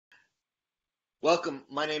Welcome.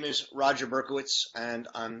 My name is Roger Berkowitz, and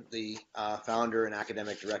I'm the founder and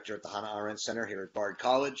academic director at the Hannah Arendt Center here at Bard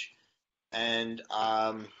College. And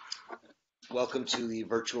welcome to the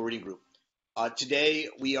virtual reading group. Today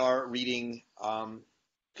we are reading,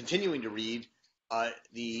 continuing to read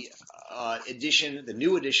the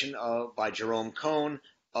new edition by Jerome Kohn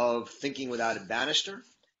of Thinking Without a Banister.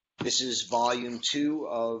 This is volume 2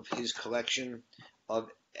 of his collection of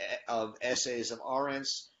essays of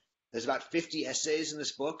Arendt's. There's about 50 essays in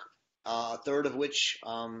this book, a third of which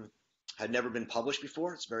had never been published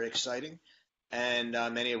before. It's very exciting, and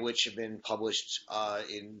many of which have been published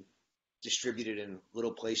distributed in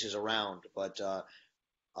little places around. But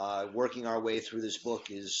working our way through this book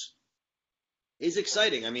is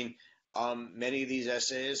exciting. I mean, many of these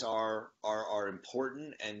essays are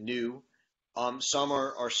important and new. Some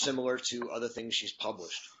are similar to other things she's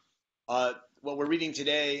published. What we're reading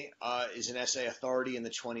today is an essay, Authority in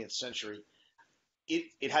the 20th Century.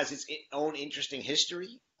 It has its own interesting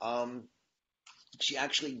history. She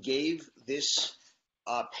actually gave this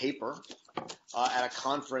paper at a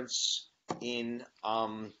conference in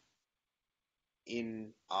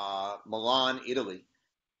Milan, Italy,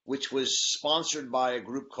 which was sponsored by a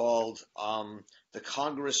group called the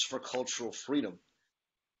Congress for Cultural Freedom.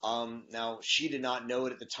 Now, she did not know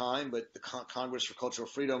it at the time, but the Congress for Cultural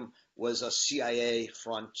Freedom was a CIA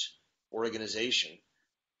front organization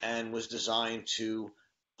and was designed to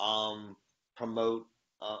promote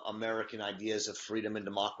American ideas of freedom and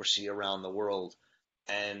democracy around the world.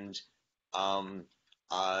 And,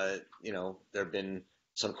 there have been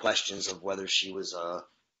some questions of whether she was a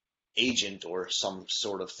agent or some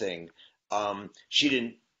sort of thing.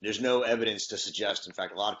 There's no evidence to suggest, in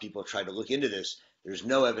fact, a lot of people have tried to look into this. There's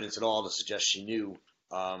no evidence at all to suggest she knew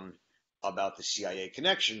about the CIA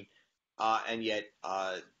connection, and yet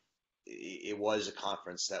it was a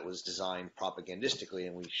conference that was designed propagandistically,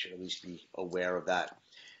 and we should at least be aware of that.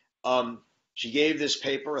 She gave this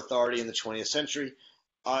paper, Authority in the 20th Century.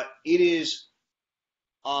 It is,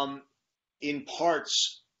 in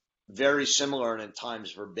parts, very similar, and at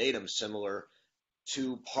times verbatim similar,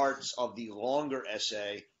 to parts of the longer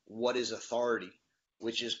essay, What is Authority?,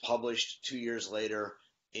 which is published 2 years later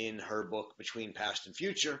in her book Between Past and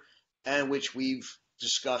Future, and which we've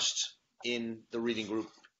discussed in the reading group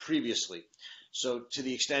previously. So to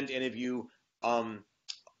the extent any of you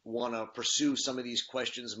want to pursue some of these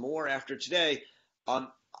questions more after today,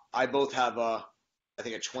 I both have a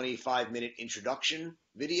 25-minute introduction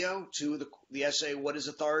video to the essay What is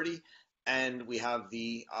Authority? And we have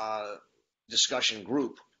the discussion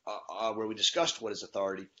group where we discussed what is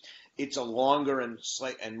authority. It's a longer and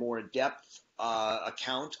more in-depth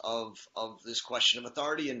account of this question of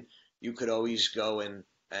authority, and you could always go and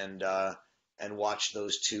watch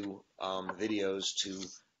those two videos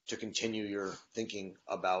to continue your thinking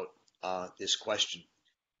about this question.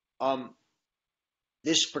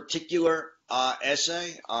 This particular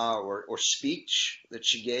essay or speech that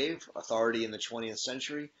she gave, Authority in the 20th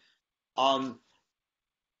Century,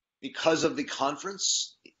 because of the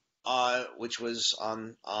conference, which was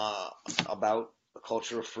about the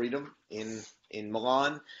culture of freedom in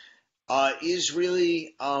Milan, is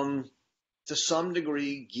really to some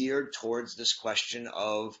degree geared towards this question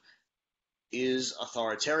of, is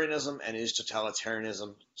authoritarianism and is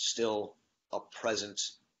totalitarianism still a present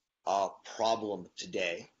problem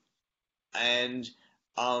today? And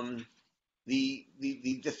the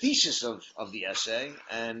thesis of the essay,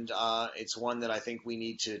 and it's one that I think we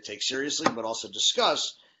need to take seriously but also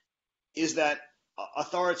discuss, is that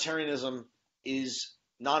authoritarianism is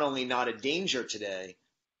not only not a danger today,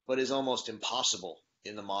 but is almost impossible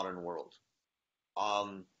in the modern world.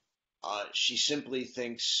 She simply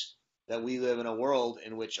thinks that we live in a world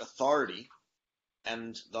in which authority,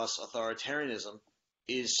 and thus authoritarianism,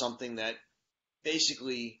 is something that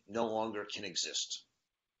basically no longer can exist.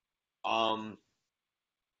 Now,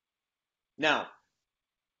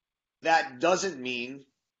 that doesn't mean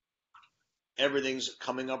everything's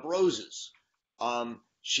coming up roses.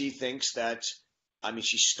 She thinks that,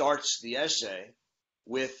 she starts the essay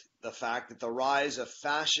with the fact that the rise of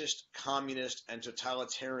fascist, communist, and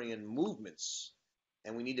totalitarian movements,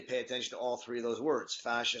 and we need to pay attention to all three of those words,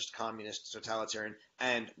 fascist, communist, totalitarian,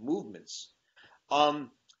 and movements,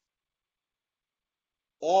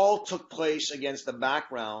 all took place against the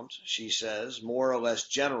background, she says, more or less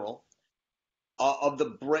general, of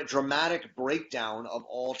the dramatic breakdown of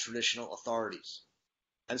all traditional authorities.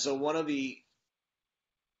 And so one of the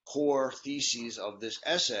core theses of this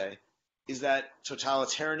essay is that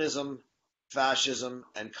totalitarianism, fascism,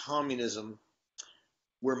 and communism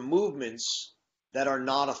were movements that are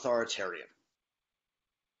not authoritarian.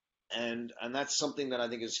 and that's something that I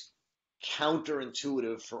think is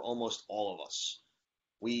counterintuitive for almost all of us.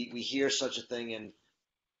 We hear such a thing and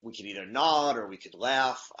we could either nod or we could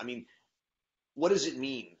laugh. I mean, what does it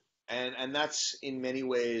mean? And that's in many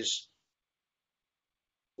ways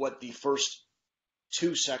what the first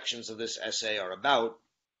two sections of this essay are about,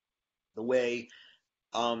 the way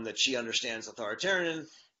that she understands authoritarian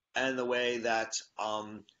and the way that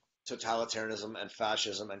totalitarianism and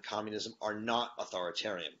fascism and communism are not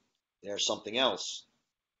authoritarian. They are something else.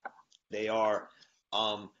 They are,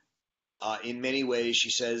 in many ways, she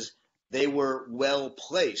says, they were well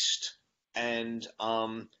placed, and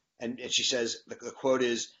she says the quote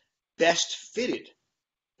is best fitted.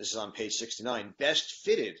 This is on page 69. Best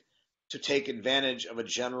fitted to take advantage of a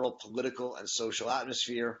general political and social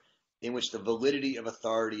atmosphere in which the validity of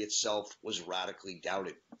authority itself was radically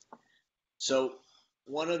doubted. So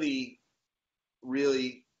one of the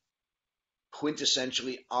really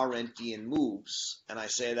quintessentially Arendtian moves, and I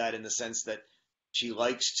say that in the sense that she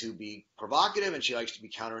likes to be provocative and she likes to be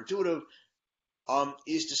counterintuitive,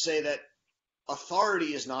 is to say that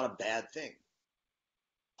authority is not a bad thing.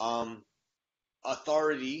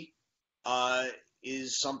 Authority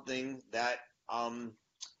is something that, her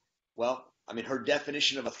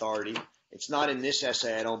definition of authority, it's not in this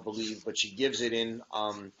essay, I don't believe, but she gives it in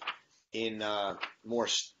more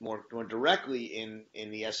directly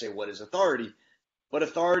in the essay, What is Authority? But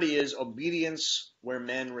authority is obedience where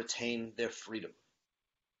men retain their freedom.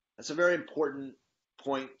 That's a very important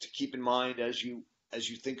point to keep in mind as you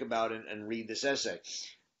think about it and read this essay.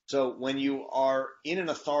 So when you are in an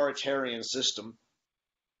authoritarian system,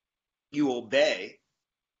 you obey,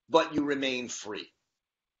 but you remain free.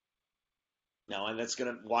 Now, and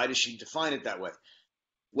why does she define it that way?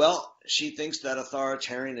 Well, she thinks that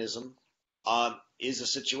authoritarianism is a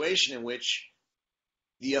situation in which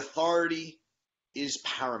the authority is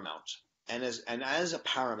paramount, and as a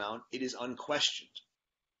paramount, it is unquestioned.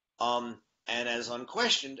 And as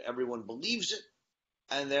unquestioned, everyone believes it,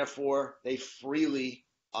 and therefore they freely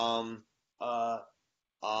obey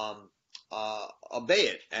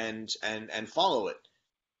it and follow it.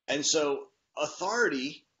 And so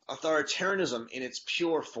authoritarianism in its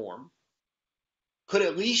pure form could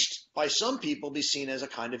at least by some people be seen as a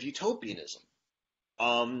kind of utopianism.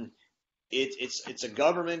 It's a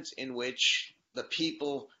government in which the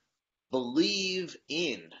people believe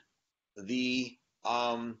in the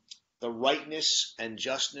rightness and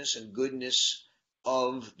justness and goodness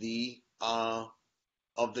of the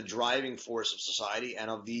driving force of society and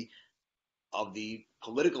of the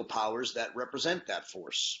political powers that represent that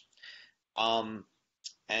force.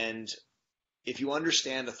 And if you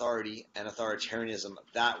understand authority and authoritarianism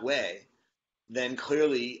that way, then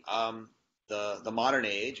clearly the modern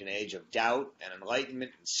age, an age of doubt and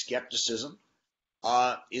enlightenment and skepticism,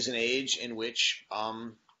 is an age in which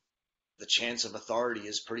the chance of authority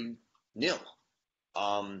is pretty nil.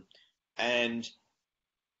 And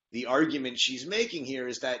the argument she's making here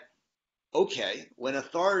is that, okay, when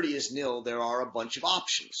authority is nil, there are a bunch of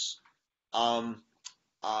options.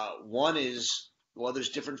 One is, well, there's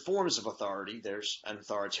different forms of authority. There's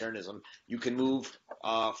authoritarianism. You can move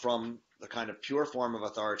from the kind of pure form of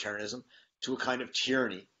authoritarianism to a kind of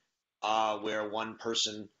tyranny, where one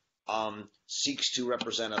person seeks to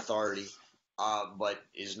represent authority, but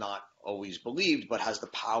is not always believed, but has the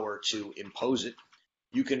power to impose it.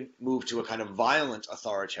 You can move to a kind of violent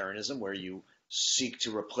authoritarianism, where you seek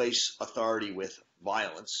to replace authority with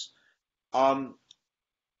violence. Or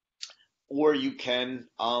you can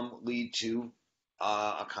lead to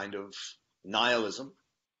a kind of nihilism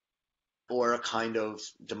or a kind of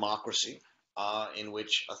democracy in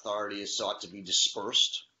which authority is sought to be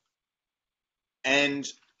dispersed. And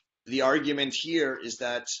the argument here is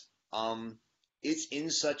that it's in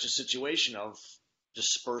such a situation of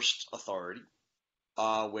dispersed authority,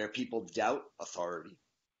 where people doubt authority,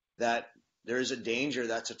 that there is a danger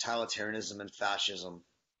that totalitarianism and fascism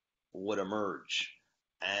would emerge.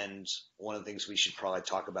 And one of the things we should probably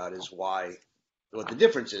talk about is what the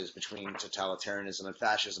difference is between totalitarianism and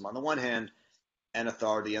fascism on the one hand and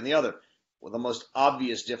authority on the other. Well, the most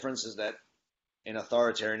obvious difference is that in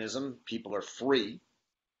authoritarianism, people are free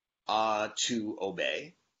to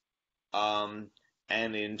obey. And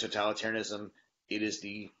in totalitarianism, it is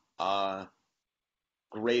the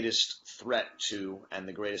greatest threat to and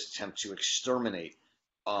the greatest attempt to exterminate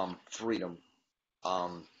freedom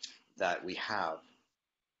that we have.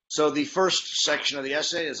 So the first section of the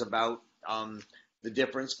essay is about the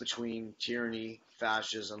difference between tyranny,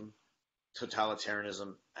 fascism,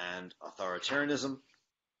 totalitarianism, and authoritarianism.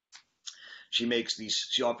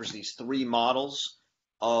 She offers these three models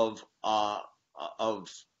of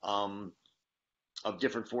of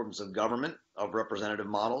different forms of government, of representative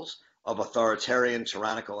models, of authoritarian,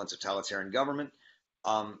 tyrannical, and totalitarian government.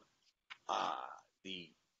 Um, the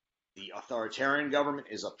authoritarian government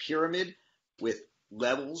is a pyramid with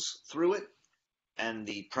levels through it, and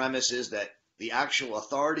the premise is that the actual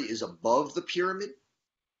authority is above the pyramid,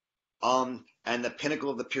 and the pinnacle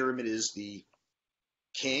of the pyramid is the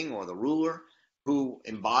king or the ruler who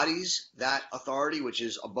embodies that authority, which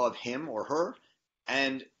is above him or her,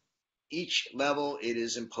 and each level it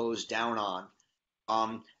is imposed down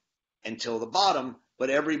on until the bottom, but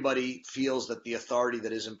everybody feels that the authority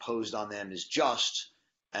that is imposed on them is just,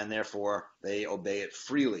 and therefore they obey it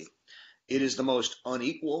freely. It is the most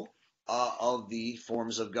unequal of the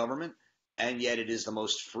forms of government, and yet it is the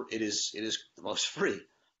most the most free,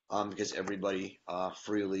 because everybody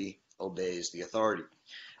freely obeys the authority.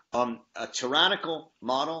 A tyrannical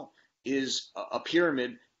model is a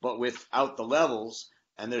pyramid, but without the levels,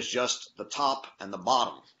 and there's just the top and the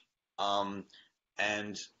bottom,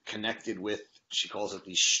 and connected with, she calls it,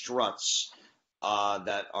 these struts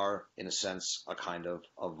that are, in a sense, a kind of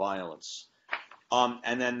violence.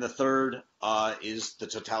 And then the third is the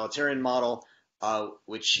totalitarian model,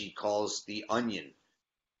 which she calls the onion,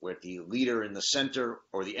 with the leader in the center,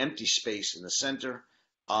 or the empty space in the center,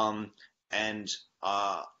 and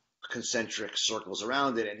concentric circles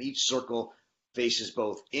around it, and each circle faces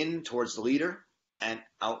both in towards the leader and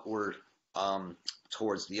outward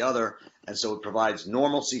towards the other, and so it provides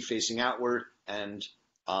normalcy facing outward and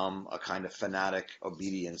a kind of fanatic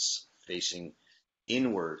obedience facing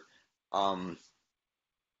inward.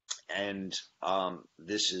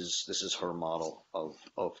 This is her model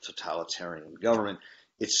of totalitarian government.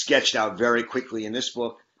 It's sketched out very quickly in this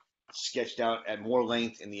book, sketched out at more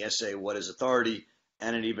length in the essay What is Authority,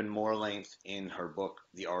 and at even more length in her book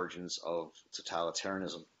The Origins of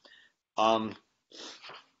Totalitarianism.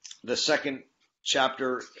 The second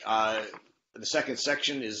chapter, the second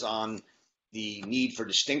section, is on the need for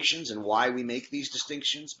distinctions and why we make these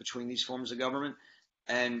distinctions between these forms of government,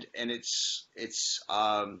 and it's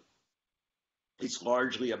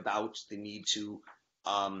largely about the need to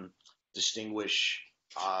distinguish,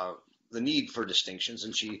 the need for distinctions.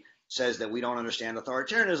 And she says that we don't understand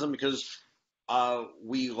authoritarianism because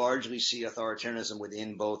we largely see authoritarianism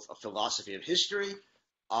within both a philosophy of history,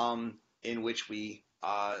 in which we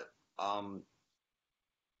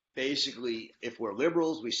basically, if we're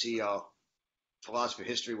liberals, we see a philosophy of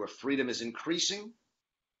history where freedom is increasing,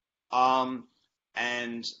 and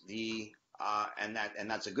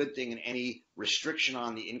that's a good thing, and any restriction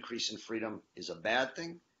on the increase in freedom is a bad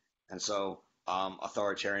thing. And so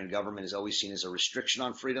authoritarian government is always seen as a restriction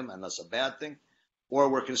on freedom, and thus a bad thing. Or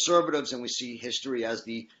we're conservatives and we see history as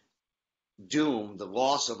the doom, the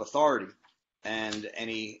loss of authority, and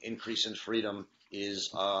any increase in freedom is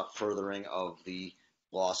a furthering of the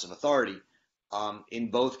loss of authority. In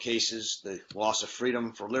both cases, the loss of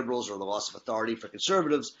freedom for liberals or the loss of authority for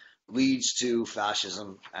conservatives leads to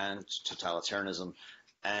fascism and totalitarianism.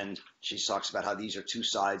 And she talks about how these are two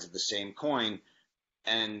sides of the same coin,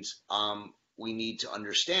 and we need to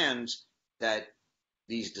understand that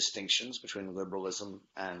these distinctions between liberalism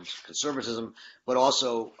and conservatism, but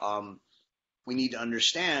also we need to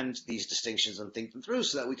understand these distinctions and think them through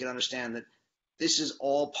so that we can understand that this is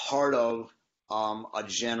all part of a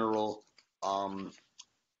general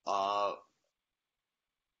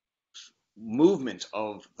movement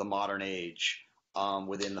of the modern age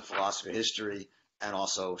within the philosophy of history, and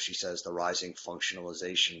also, she says, the rising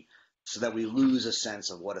functionalization, so that we lose a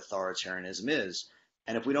sense of what authoritarianism is.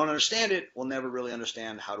 And if we don't understand it, we'll never really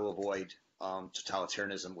understand how to avoid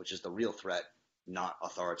totalitarianism, which is the real threat, not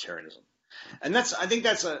authoritarianism. And I think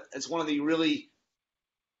it's one of the really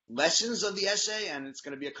lessons of the essay, and it's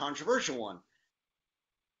going to be a controversial one.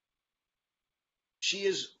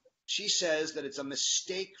 She says that it's a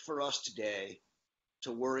mistake for us today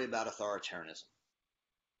to worry about authoritarianism.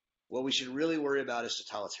 What we should really worry about is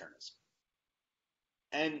totalitarianism.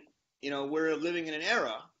 And, we're living in an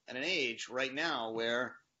era and an age right now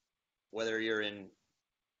where, whether you're in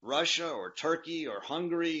Russia or Turkey or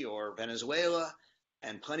Hungary or Venezuela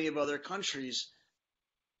and plenty of other countries,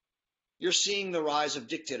 you're seeing the rise of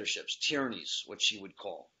dictatorships, tyrannies, what she would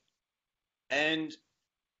call. And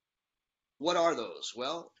what are those?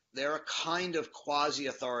 Well, they're a kind of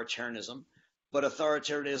quasi-authoritarianism, but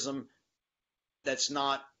authoritarianism that's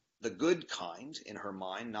not the good kind in her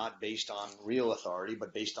mind, not based on real authority,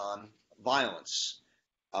 but based on violence.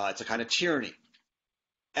 It's a kind of tyranny.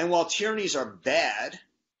 And while tyrannies are bad,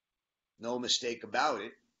 no mistake about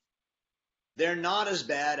it, they're not as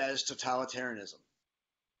bad as totalitarianism.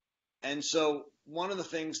 And so one of the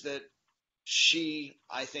things that she,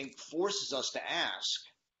 I think, forces us to ask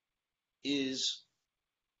is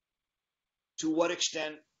to what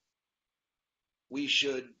extent we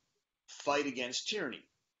should fight against tyranny.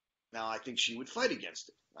 Now, I think she would fight against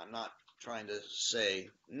it. I'm not trying to say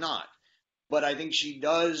not. But I think she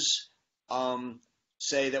does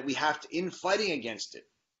say that we have to, in fighting against it,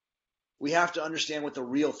 we have to understand what the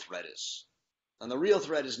real threat is. And the real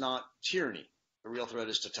threat is not tyranny. The real threat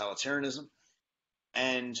is totalitarianism.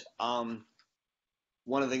 And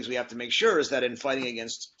one of the things we have to make sure is that in fighting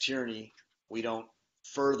against tyranny, we don't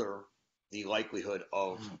further the likelihood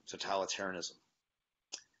of totalitarianism.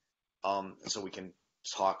 And so we can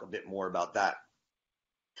talk a bit more about that.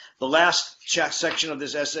 The last section of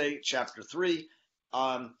this essay, chapter 3,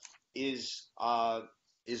 is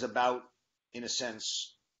about, in a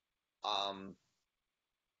sense,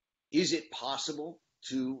 is it possible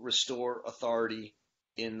to restore authority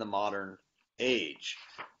in the modern age?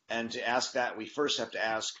 And to ask that, we first have to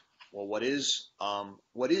ask, well, what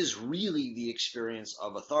is really the experience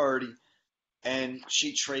of authority? And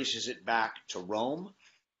she traces it back to Rome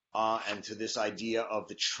and to this idea of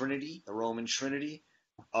the Trinity, the Roman Trinity,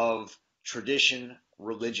 of tradition,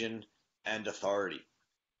 religion, and authority.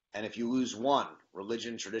 And if you lose one,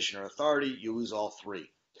 religion, tradition, or authority, you lose all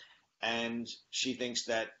three. And she thinks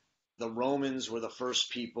that the Romans were the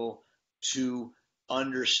first people to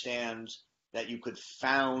understand that you could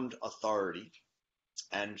found authority,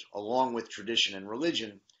 and along with tradition and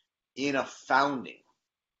religion, in a founding.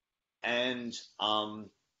 And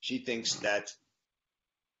she thinks that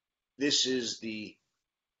this is the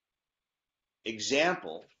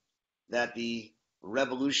example that the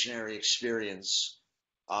revolutionary experience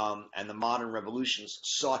and the modern revolutions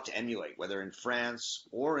sought to emulate, whether in France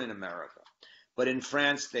or in America. But in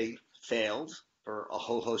France, they failed for a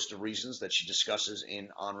whole host of reasons that she discusses in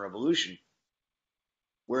On Revolution.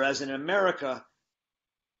 Whereas in America,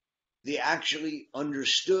 they actually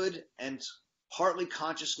understood and partly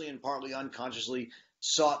consciously and partly unconsciously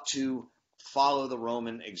sought to follow the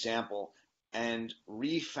Roman example and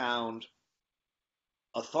refound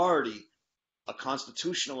authority, a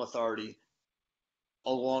constitutional authority,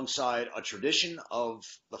 alongside a tradition of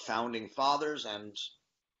the founding fathers and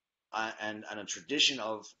a tradition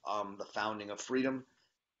of the founding of freedom,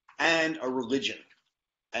 and a religion.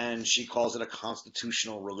 And she calls it a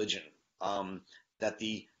constitutional religion. That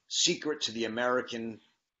the secret to the American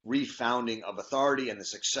refounding of authority and the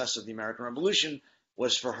success of the American Revolution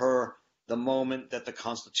was, for her, the moment that the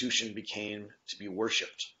Constitution became to be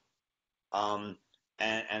worshipped. And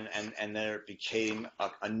there became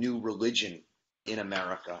a new religion in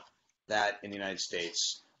America, that in the United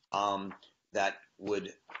States, that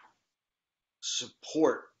would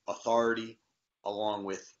support authority along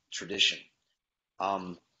with tradition.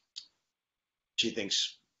 She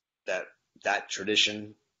thinks that that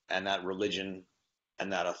tradition and that religion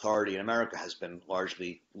and that authority in America has been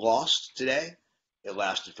largely lost today. It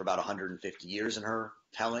lasted for about 150 years in her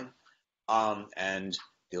telling. And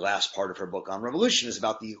the last part of her book on revolution is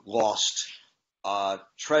about the lost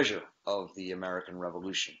treasure of the American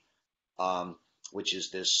Revolution, which is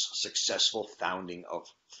this successful founding of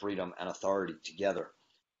freedom and authority together.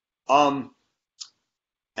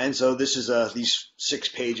 And so this is these 6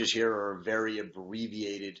 pages here are a very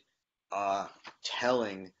abbreviated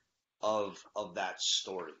telling of that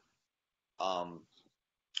story. All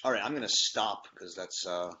right, I'm going to stop because that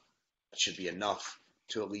should be enough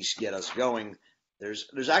to at least get us going.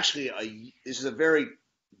 There's actually this is a very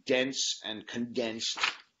dense and condensed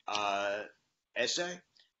essay,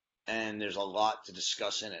 and there's a lot to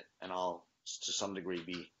discuss in it, and I'll to some degree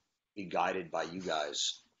be guided by you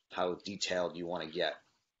guys how detailed you want to get.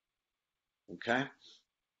 Okay.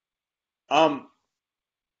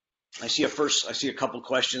 I see a couple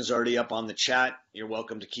questions already up on the chat. You're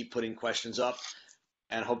welcome to keep putting questions up,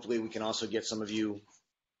 and hopefully we can also get some of you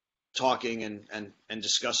talking and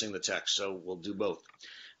discussing the text. So we'll do both.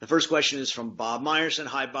 The first question is from Bob Meyerson.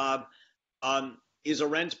 Hi, Bob. Is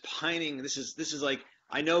Arendt pining? This is like,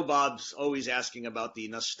 I know Bob's always asking about the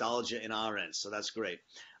nostalgia in Arendt, so that's great.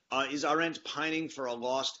 Is Arendt pining for a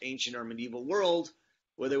lost ancient or medieval world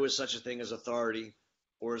where there was such a thing as authority,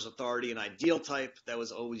 or is authority an ideal type that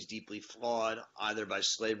was always deeply flawed, either by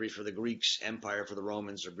slavery for the Greeks, empire for the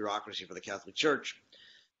Romans, or bureaucracy for the Catholic Church?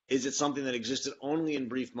 Is it something that existed only in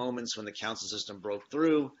brief moments when the council system broke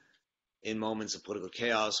through, in moments of political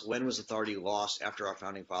chaos? When was authority lost after our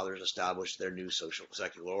founding fathers established their new social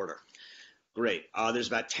secular order? Great. There's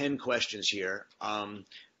about 10 questions here,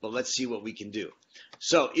 but let's see what we can do.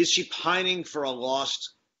 So, is she pining for a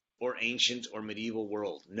lost or ancient or medieval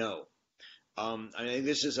world? No. I think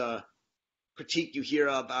this is critique you hear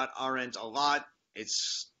about Arendt a lot.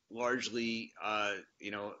 It's largely,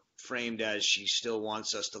 framed as she still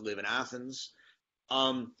wants us to live in Athens.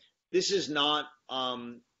 This is not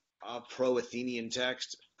a pro-Athenian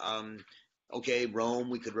text. Okay,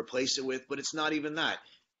 Rome we could replace it with, but it's not even that.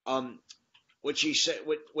 What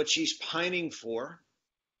she's pining for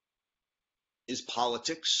is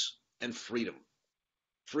politics and freedom.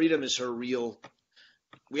 Freedom is her real.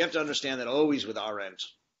 We have to understand that always with Arendt,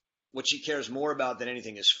 what she cares more about than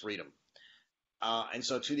anything is freedom. And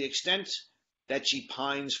so to the extent that she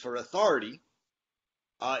pines for authority,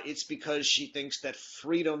 it's because she thinks that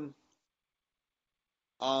freedom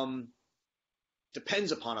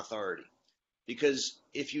depends upon authority. Because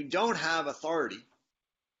if you don't have authority,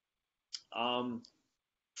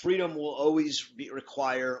 freedom will always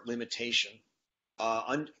require limitation,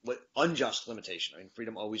 unjust limitation. I mean,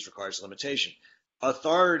 freedom always requires limitation.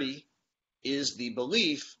 Authority is the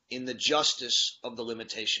belief in the justice of the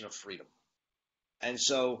limitation of freedom. And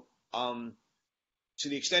so, to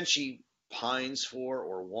the extent she pines for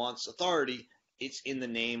or wants authority, it's in the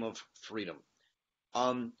name of freedom.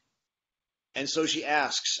 And so she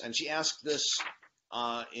asks, and she asked this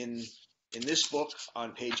in this book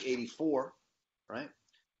on page 84, right?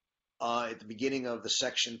 At the beginning of the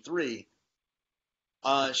section 3,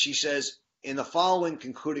 she says, in the following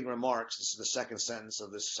concluding remarks, this is the second sentence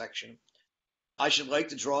of this section, I should like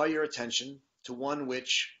to draw your attention to one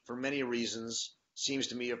which, for many reasons, seems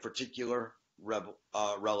to me of particular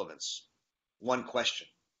relevance. One question.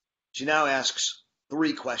 She now asks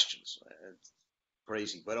 3 questions. It's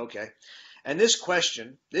crazy, but okay. And this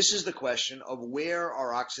is the question of where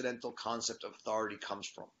our Occidental concept of authority comes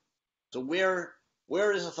from. So where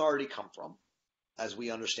does authority come from, as we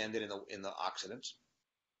understand it in the Occident?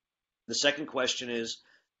 The second question is,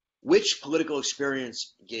 which political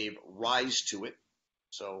experience gave rise to it?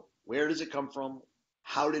 So where does it come from?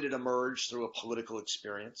 How did it emerge through a political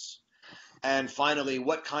experience? And finally,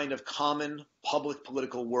 what kind of common public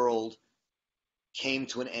political world came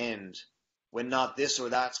to an end when not this or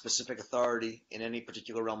that specific authority in any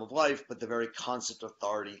particular realm of life, but the very concept of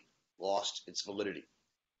authority lost its validity?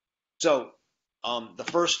 So the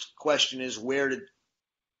first question is, where did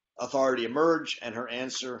authority emerge? And her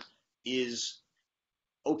answer is,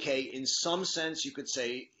 okay, in some sense you could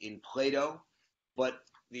say in Plato, but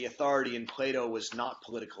the authority in Plato was not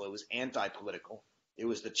political, it was anti-political. It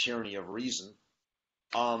was the tyranny of reason.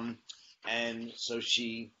 And so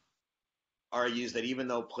she argues that even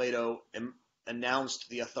though Plato announced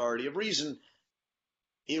the authority of reason,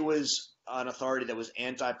 it was an authority that was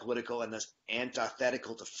anti-political and thus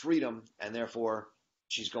antithetical to freedom, and therefore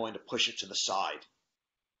she's going to push it to the side.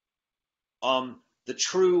 The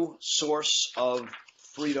true source of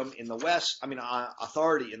freedom in the West,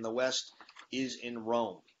 authority in the West, is in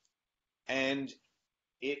Rome. And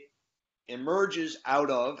it emerges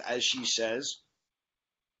out of, as she says,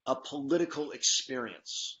 a political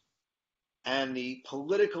experience. And the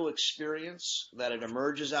political experience that it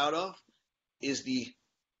emerges out of is the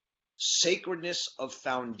sacredness of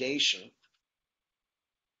foundation,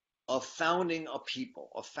 of founding a people,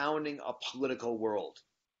 of founding a political world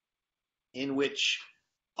in which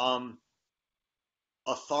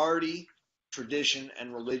authority, tradition,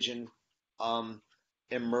 and religion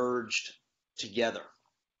emerged together.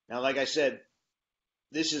 Now, like I said,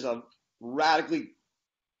 this is a radically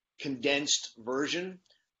condensed version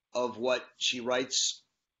of what she writes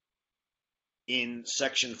in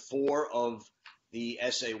section 4 of the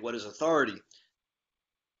essay, What is Authority?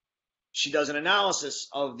 She does an analysis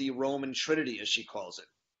of the Roman Trinity, as she calls it,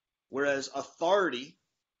 whereas authority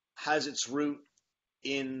has its root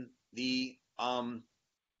in the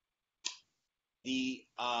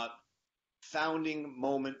founding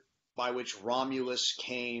moment by which Romulus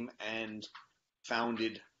came and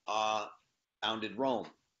founded Rome.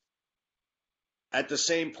 At the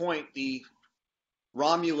same point, the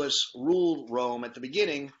Romulus ruled Rome at the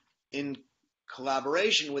beginning in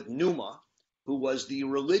collaboration with Numa, who was the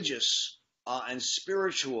religious and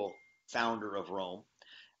spiritual founder of Rome.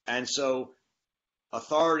 And so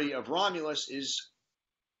authority of Romulus is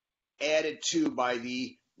added to by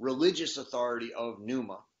the religious authority of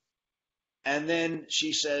Numa. And then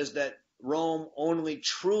she says that Rome only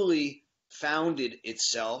truly founded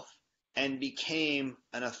itself and became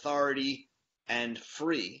an authority and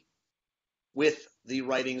free with the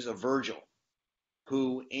writings of Virgil,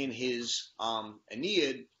 who in his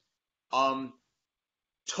Aeneid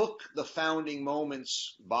took the founding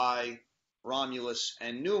moments by Romulus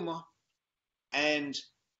and Numa and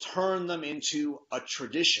turned them into a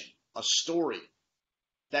tradition, a story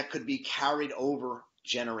that could be carried over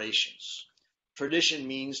generations. Tradition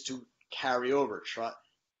means to carry over.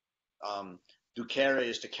 Ducere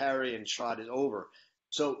is to carry, and trot is over.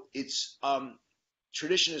 So it's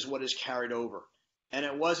tradition is what is carried over. And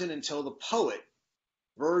it wasn't until the poet,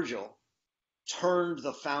 Virgil, turned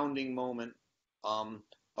the founding moment of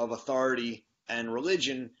authority and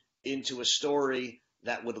religion into a story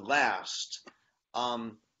that would last,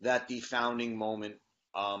 that the founding moment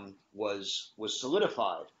was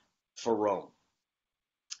solidified for Rome.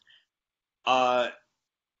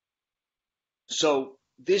 So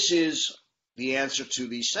this is the answer to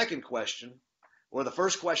the second question, or the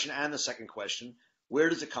first question and the second question. Where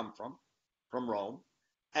does it come from? From Rome.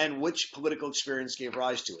 And which political experience gave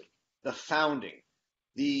rise to it? The founding,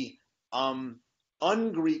 the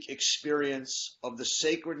un-Greek experience of the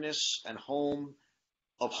sacredness and home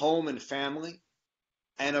and family,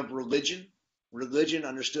 and of religion. Religion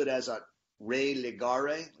understood as a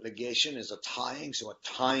religare, legation is a tying, so a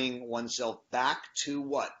tying oneself back to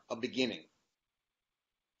what? A beginning.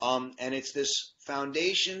 And it's this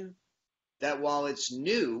foundation that, while it's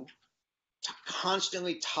new,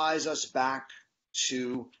 constantly ties us back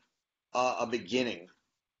to a beginning.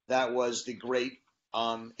 That was the great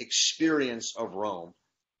experience of Rome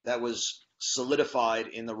that was solidified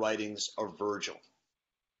in the writings of Virgil.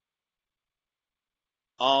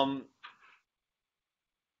 And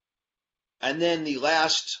then the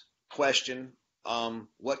last question,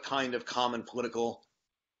 what kind of common political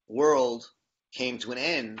world came to an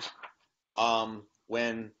end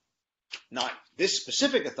when not this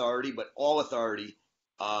specific authority, but all authority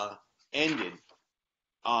ended?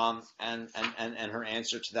 And her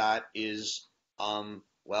answer to that is,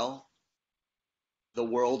 well, the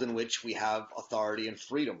world in which we have authority and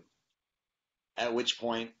freedom, at which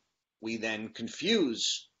point we then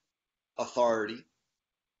confuse authority,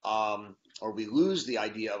 or we lose the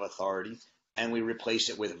idea of authority, and we replace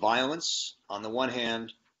it with violence on the one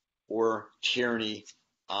hand, or tyranny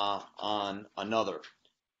on another.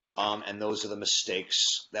 And those are the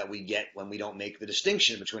mistakes that we get when we don't make the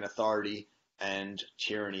distinction between authority and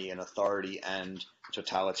tyranny, and authority and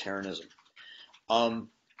totalitarianism.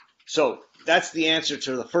 So that's the answer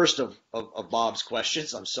to the first of Bob's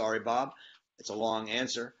questions. I'm sorry, Bob. It's a long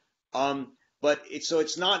answer. But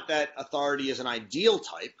it's not that authority is an ideal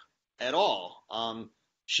type at all.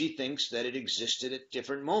 She thinks that it existed at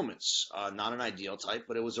different moments, not an ideal type,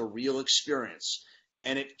 but it was a real experience.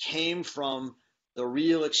 And it came from the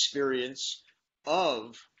real experience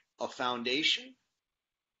of a foundation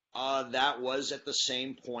that was at the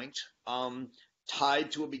same point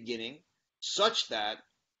tied to a beginning, such that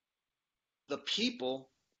the people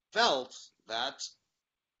felt that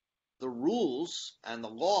the rules and the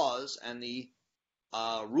laws and the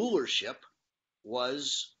rulership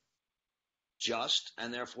was just,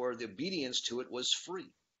 and therefore the obedience to it was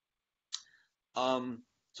free.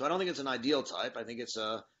 So I don't think it's an ideal type. I think it's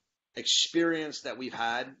a experience that we've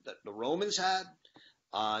had, that the Romans had.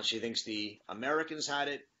 She thinks the Americans had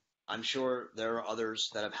it. I'm sure there are others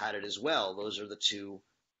that have had it as well. Those are the two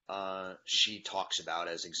she talks about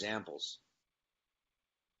as examples.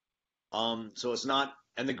 So it's not,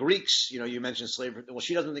 and the Greeks, you mentioned slavery. Well,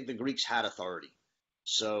 she doesn't think the Greeks had authority.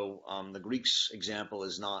 So the Greeks example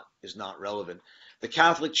is not relevant. The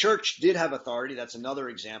Catholic Church did have authority. That's another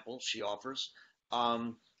example she offers.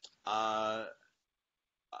 And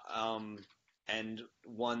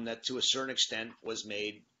one that to a certain extent was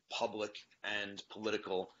made public and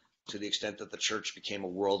political to the extent that the church became a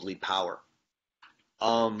worldly power.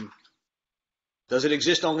 Does it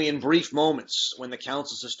exist only in brief moments when the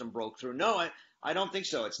council system broke through? No, I don't think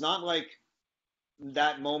so. It's not like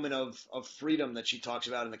that moment of freedom that she talks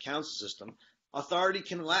about in the council system. Authority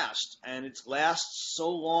can last, and it lasts so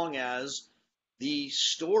long as the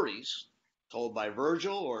stories told by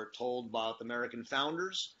Virgil or told by the American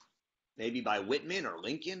founders, maybe by Whitman or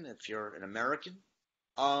Lincoln, if you're an American.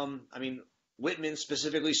 Whitman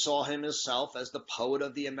specifically saw himself as the poet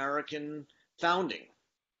of the American founding.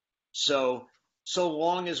 So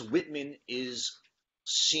long as Whitman is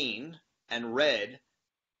seen and read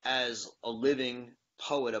as a living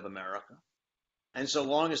poet of America, and so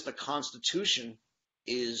long as the Constitution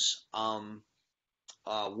is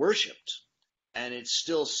worshipped, and it's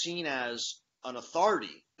still seen as an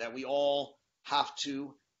authority that we all have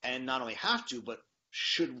to, and not only have to, but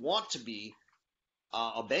should want to be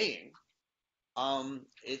obeying,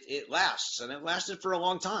 it lasts, and it lasted for a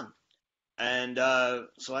long time. And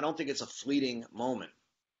so I don't think it's a fleeting moment.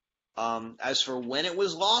 As for when it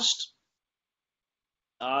was lost,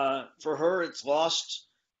 for her, it's lost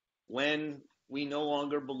when we no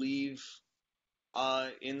longer believe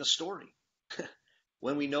in the story,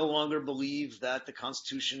 when we no longer believe that the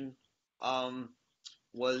Constitution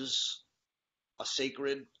was a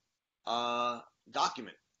sacred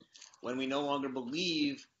document, when we no longer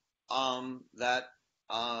believe that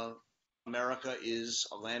America is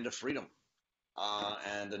a land of freedom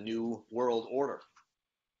and a new world order.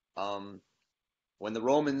 When the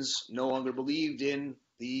Romans no longer believed in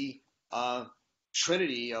the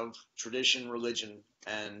trinity of tradition, religion,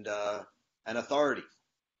 and authority.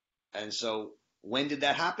 And so when did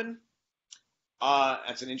that happen?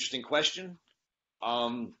 That's an interesting question.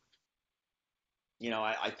 I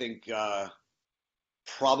think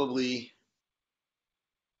probably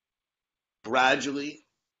gradually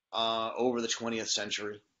over the 20th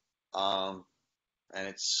century. And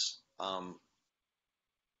it's,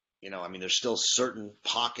 there's still certain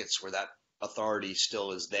pockets where that authority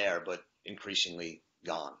still is there, but increasingly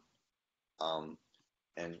gone.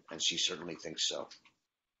 And she certainly thinks so.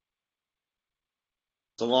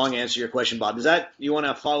 It's a long answer to your question, Bob. You want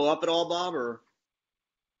to follow up at all, Bob, or?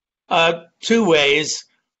 Two ways.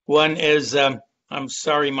 One is, I'm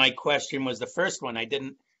sorry, my question was the first one. I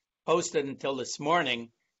didn't post it until this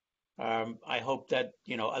morning. I hope that,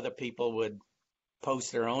 other people would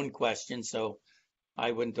post their own questions, so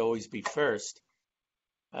I wouldn't always be first.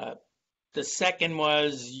 The second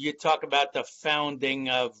was, you talk about the founding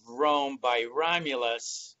of Rome by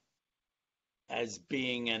Romulus as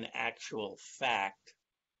being an actual fact.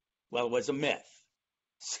 Well, it was a myth.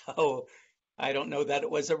 So I don't know that it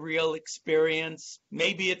was a real experience.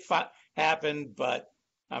 Maybe it happened, but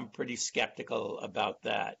I'm pretty skeptical about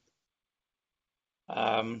that.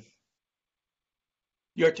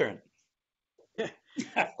 Your turn.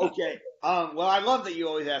 Okay. Well, I love that you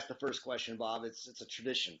always ask the first question, Bob. It's a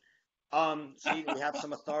tradition. See, we have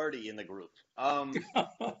some authority in the group.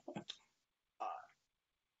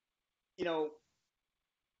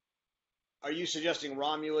 Are you suggesting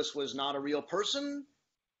Romulus was not a real person,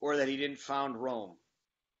 or that he didn't found Rome?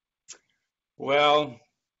 Well,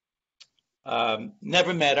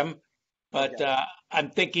 never met him, but okay. I'm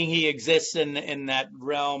thinking he exists in that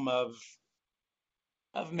realm of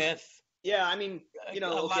myth. Yeah, I mean, a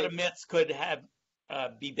lot of myths could have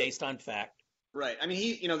be based on fact. Right. I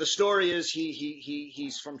mean, the story is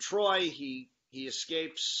he's from Troy. He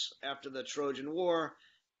escapes after the Trojan War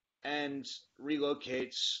and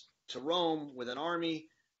relocates to Rome with an army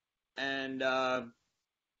and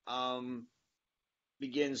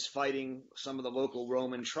begins fighting some of the local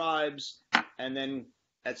Roman tribes. And then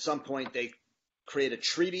at some point they create a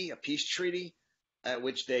peace treaty, at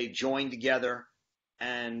which they join together,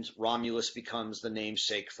 and Romulus becomes the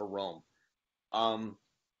namesake for Rome. I'm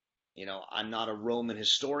not a Roman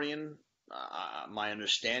historian. My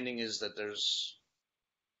understanding is that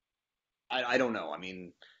I don't know. I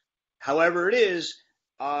mean, however it is,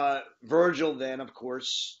 Virgil then, of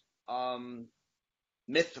course,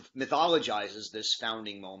 mythologizes this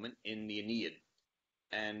founding moment in the Aeneid,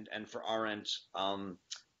 and for Arendt,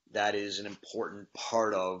 that is an important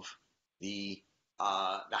part of the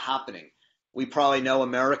happening. We probably know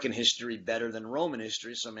American history better than Roman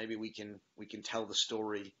history, so maybe we can tell the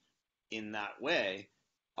story in that way.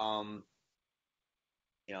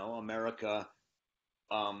 America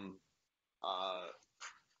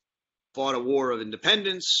fought a war of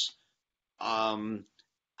independence,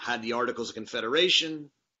 had the Articles of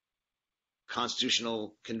Confederation,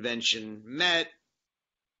 Constitutional Convention met,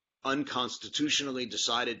 unconstitutionally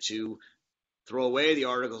decided to throw away the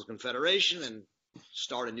Articles of Confederation and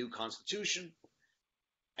start a new constitution.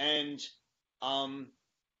 And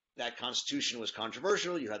that constitution was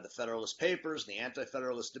controversial. You had the Federalist Papers, the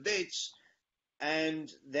Anti-Federalist debates,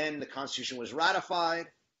 and then the Constitution was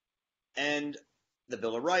ratified, and the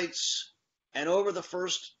Bill of Rights. And over the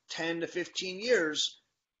first 10 to 15 years,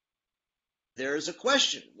 there is a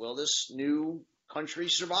question: will this new country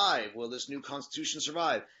survive? Will this new Constitution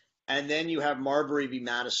survive? And then you have Marbury v.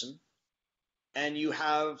 Madison, and you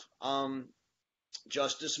have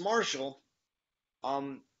Justice Marshall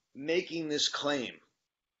making this claim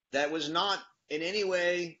that was not in any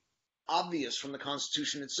way obvious from the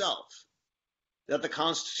Constitution itself, that the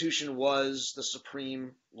Constitution was the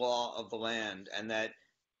supreme law of the land, and that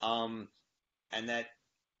a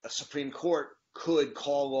Supreme Court could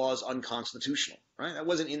call laws unconstitutional. Right? That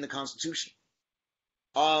wasn't in the Constitution.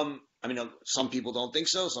 Some people don't think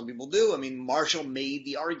so. Some people do. I mean, Marshall made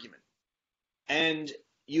the argument, and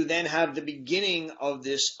you then have the beginning of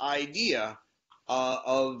this idea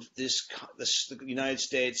of the United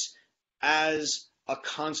States as a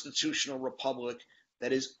constitutional republic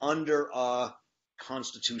that is under a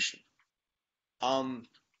constitution, and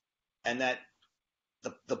that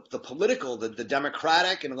the political, the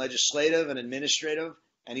democratic and legislative and administrative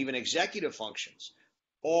and even executive functions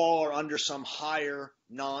all are under some higher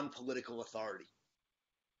non-political authority.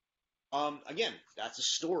 Again, that's a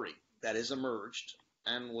story that has emerged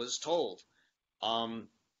and was told. Um,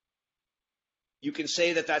 you can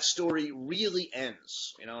say that that story really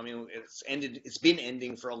ends. I mean, it's ended. It's been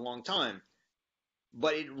ending for a long time,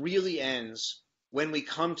 but it really ends when we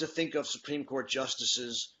come to think of Supreme Court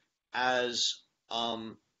justices as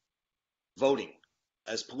voting,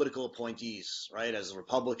 as political appointees, right? As a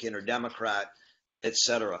Republican or Democrat,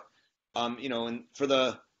 etc. And for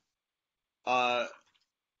the uh,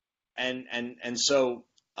 and so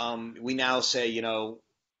we now say,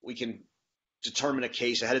 we can determine a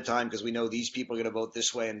case ahead of time because we know these people are going to vote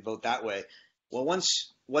this way and vote that way. Well,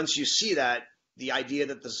 once you see that, the idea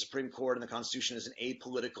that the Supreme Court and the Constitution is an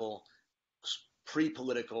apolitical,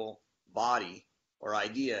 pre-political body or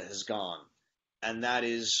idea has gone, and that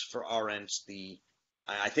is for Arendt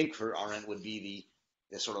I think for Arendt would be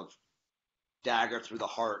the sort of dagger through the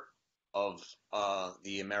heart of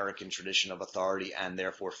the American tradition of authority and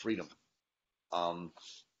therefore freedom. Um,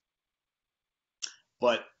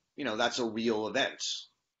 but that's a real event.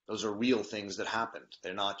 Those are real things that happened.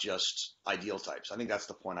 They're not just ideal types. I think that's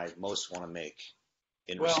the point I most want to make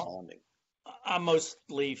in responding. I'm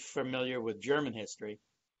mostly familiar with German history,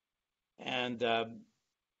 and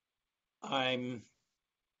I'm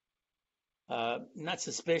not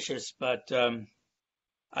suspicious, but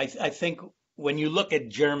I think when you look at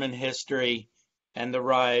German history and the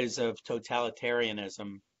rise of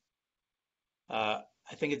totalitarianism, I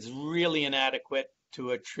think it's really inadequate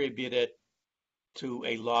to attribute it to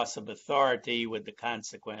a loss of authority with the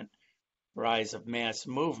consequent rise of mass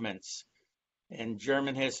movements. In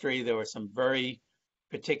German history, there were some very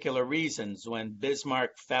particular reasons. When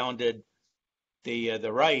Bismarck founded the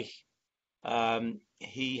Reich,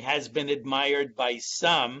 he has been admired by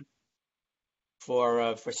some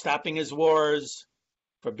for stopping his wars,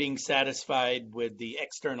 for being satisfied with the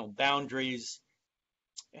external boundaries,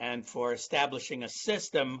 and for establishing a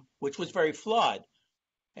system which was very flawed.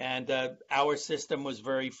 And our system was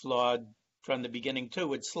very flawed from the beginning too,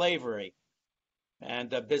 with slavery. And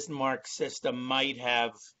Bismarck's system might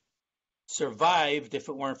have survived if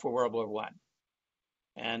it weren't for World War I.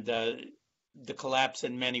 And the collapse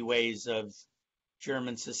in many ways of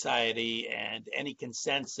German society and any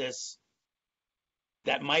consensus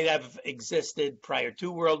that might have existed prior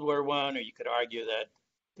to World War I, or you could argue that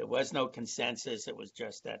there was no consensus. It was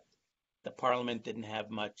just that the parliament didn't have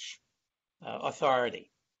much authority.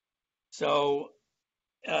 So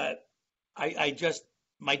my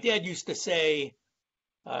dad used to say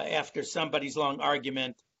after somebody's long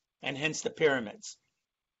argument, and hence the pyramids.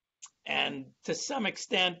 And to some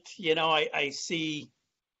extent, I see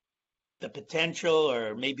the potential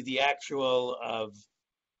or maybe the actual of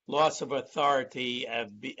loss of authority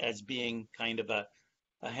as being kind of a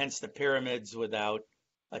hence the pyramids without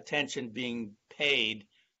attention being paid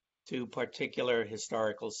to particular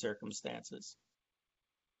historical circumstances.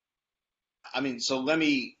 I mean,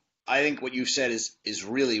 I think what you said is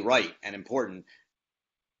really right and important.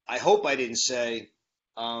 I hope I didn't say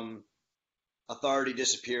authority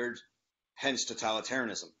disappeared, hence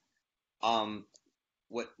totalitarianism.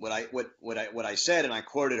 What I said, and I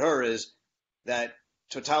quoted her, is that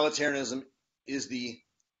totalitarianism is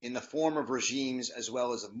in the form of regimes as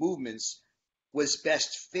well as of movements, was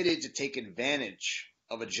best fitted to take advantage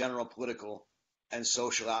of a general political and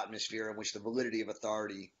social atmosphere in which the validity of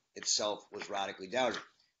authority itself was radically doubted.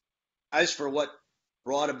 As for what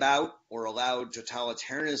brought about or allowed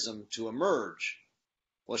totalitarianism to emerge,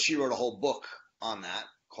 well, she wrote a whole book on that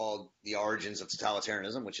called The Origins of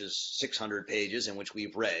Totalitarianism, which is 600 pages in which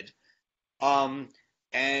we've read.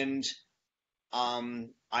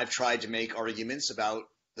 I've tried to make arguments about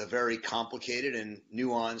the very complicated and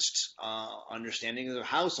nuanced understanding of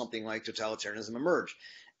how something like totalitarianism emerged.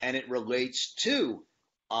 And it relates to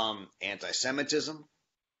anti-Semitism,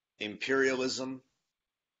 imperialism,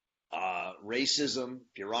 racism,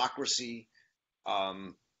 bureaucracy,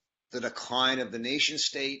 the decline of the nation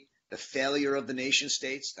state, the failure of the nation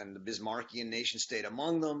states and the Bismarckian nation state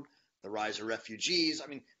among them, the rise of refugees. I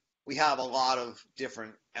mean, we have a lot of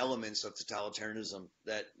different elements of totalitarianism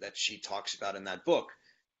that she talks about in that book.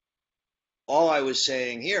 All I was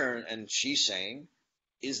saying here, and she's saying,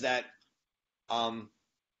 is that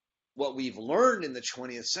what we've learned in the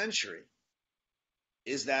 20th century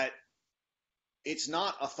is that it's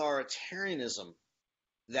not authoritarianism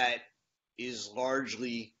that is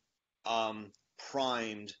largely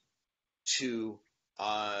primed to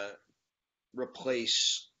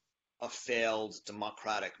replace a failed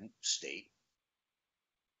democratic state.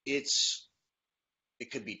 It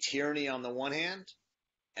could be tyranny on the one hand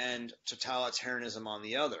and totalitarianism on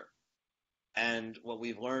the other. And what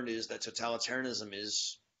we've learned is that totalitarianism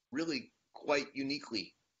is really quite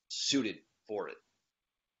uniquely suited for it.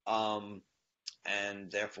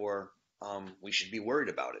 And therefore, we should be worried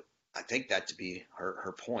about it. I take that to be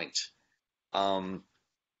her point. I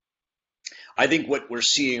think what we're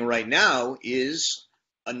seeing right now is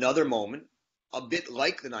another moment, a bit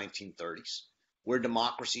like the 1930s, where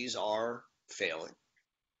democracies are failing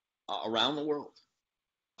around the world.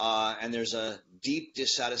 And there's a deep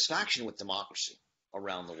dissatisfaction with democracy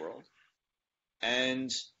around the world. And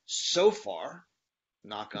so far,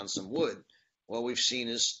 knock on some wood, what we've seen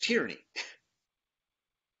is tyranny.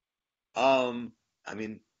 I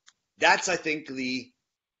mean, that's, I think, the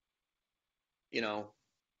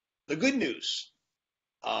good news,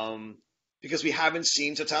 because we haven't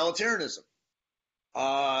seen totalitarianism.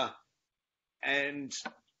 And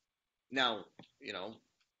now,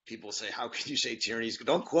 people say, how can you say tyranny is good?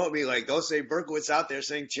 Don't quote me, don't say Berkowitz out there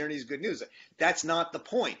saying tyranny is good news. That's not the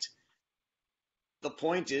point. The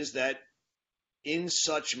point is that in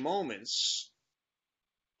such moments,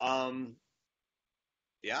 one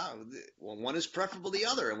is preferable to the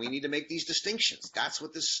other, and we need to make these distinctions. That's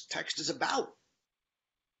what this text is about.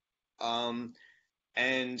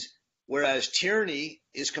 And whereas tyranny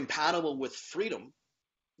is compatible with freedom,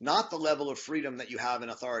 not the level of freedom that you have in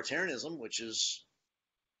authoritarianism, which is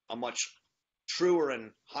a much truer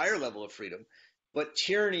and higher level of freedom, but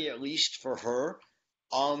tyranny, at least for her,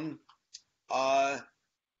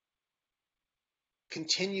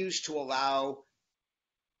 continues to allow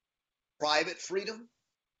private freedom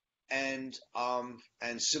and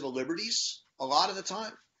civil liberties a lot of the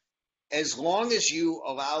time, as long as you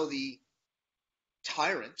allow the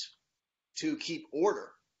tyrant to keep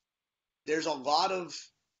order. There's a lot of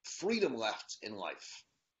freedom left in life,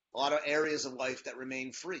 a lot of areas of life that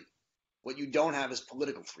remain free. What you don't have is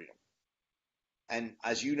political freedom. And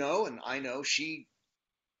as you know, and I know, she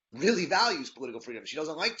really values political freedom. She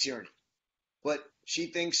doesn't like tyranny, but she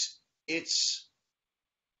thinks it's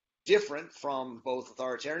different from both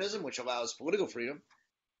authoritarianism, which allows political freedom,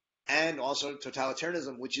 and also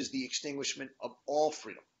totalitarianism, which is the extinguishment of all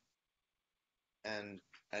freedom. And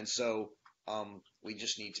so we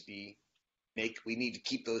just need to we need to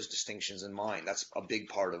keep those distinctions in mind. That's a big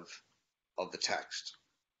part of the text.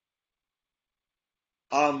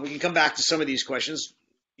 We can come back to some of these questions.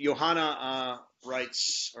 Johanna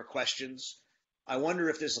writes or questions, I wonder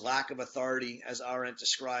if this lack of authority, as Arendt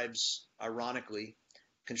describes ironically,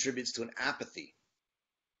 contributes to an apathy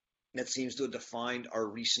that seems to have defined our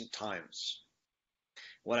recent times.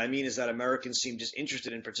 What I mean is that Americans seem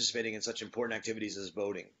disinterested in participating in such important activities as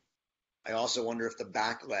voting. I also wonder if the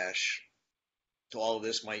backlash to all of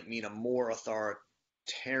this might mean a more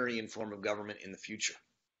authoritarian form of government in the future.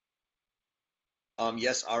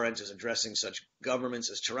 Yes, Arendt is addressing such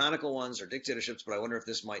governments as tyrannical ones or dictatorships, but I wonder if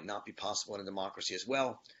this might not be possible in a democracy as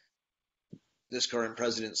well. This current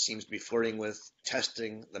president seems to be flirting with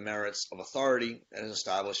testing the merits of authority that is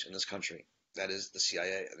established in this country. That is the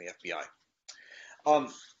CIA and the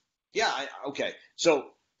FBI. Okay.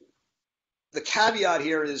 So the caveat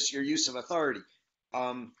here is your use of authority.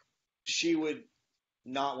 She would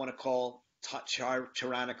not want to call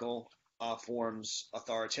tyrannical forms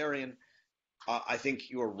authoritarian. I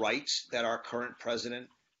think you're right that our current president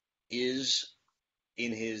is,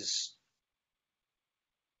 in his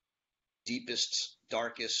deepest,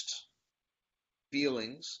 darkest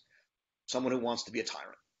feelings, someone who wants to be a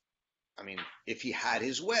tyrant. I mean, if he had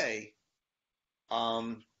his way,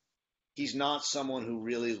 he's not someone who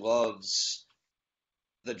really loves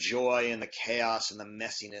the joy and the chaos and the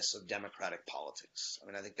messiness of democratic politics. I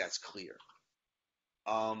mean, I think that's clear.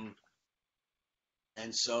 And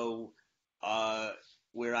so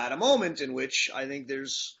we're at a moment in which I think if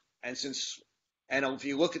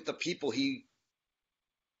you look at the people he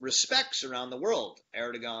respects around the world,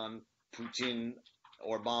 Erdogan, Putin,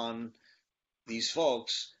 Orban, these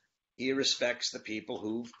folks, he respects the people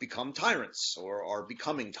who've become tyrants or are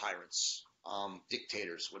becoming tyrants,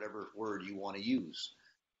 dictators, whatever word you want to use.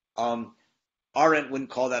 Arendt wouldn't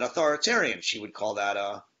call that authoritarian. She would call that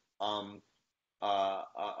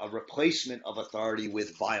a replacement of authority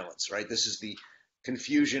with violence, right? This is the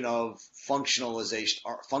confusion of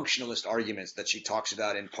functionalist arguments that she talks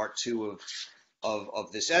about in part 2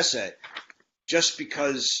 of this essay. Just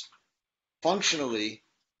because functionally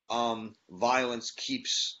violence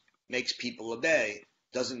makes people obey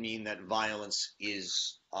doesn't mean that violence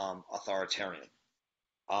is authoritarian.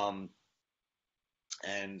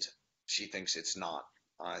 And she thinks it's not.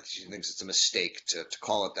 She thinks it's a mistake to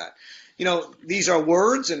call it that. These are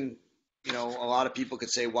words, and a lot of people could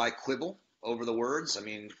say, why quibble over the words? I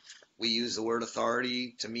mean, we use the word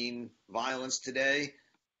authority to mean violence today.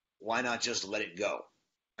 Why not just let it go?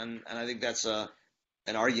 And I think that's an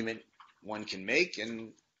argument one can make.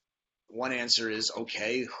 And one answer is,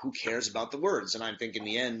 okay, who cares about the words? And I think in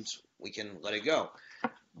the end, we can let it go.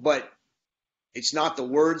 But it's not the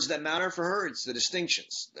words that matter for her, it's the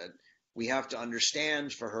distinctions. That we have to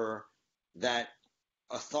understand for her that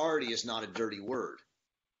authority is not a dirty word,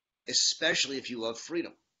 especially if you love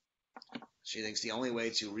freedom. She thinks the only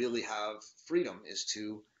way to really have freedom is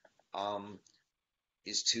to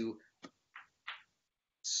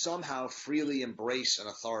somehow freely embrace an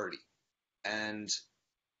authority. And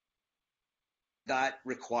that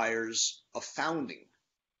requires a founding.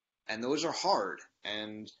 And those are hard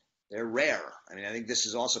and they're rare. I mean, I think this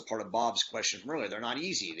is also part of Bob's question from earlier. They're not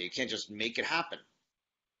easy. They can't just make it happen.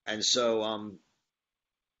 And so,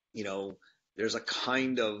 there's a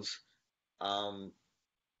kind of,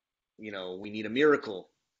 we need a miracle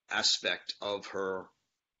aspect of her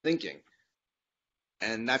thinking.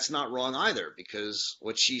 And that's not wrong either, because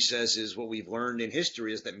what she says is what we've learned in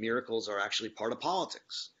history is that miracles are actually part of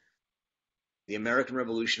politics. The American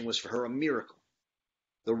Revolution was for her a miracle.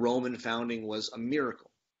 The Roman founding was a miracle.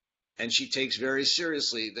 And she takes very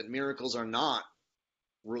seriously that miracles are not,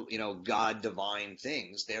 God divine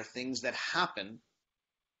things. They're things that happen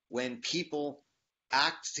when people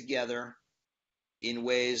act together in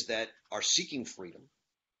ways that are seeking freedom.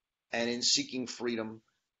 And in seeking freedom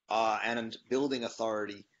and building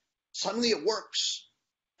authority, suddenly it works.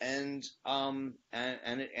 And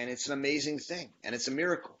it's an amazing thing. And it's a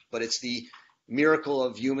miracle. But it's the miracle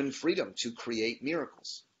of human freedom to create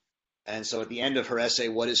miracles. And so at the end of her essay,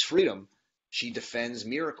 What is Freedom?, she defends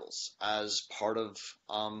miracles as part of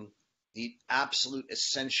the absolute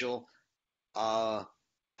essential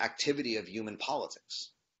activity of human politics.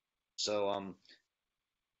 So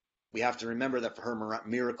we have to remember that for her,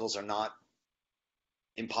 miracles are not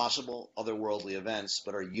impossible, otherworldly events,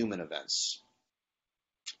 but are human events.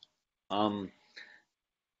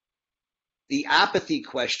 The apathy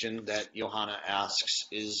question that Johanna asks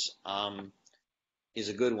is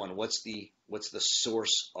a good one. What's the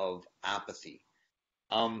source of apathy?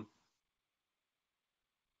 And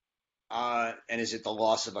is it the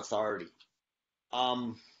loss of authority?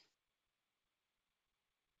 I'm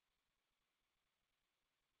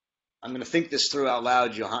going to think this through out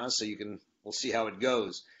loud, Johanna, so we'll see how it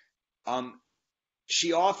goes.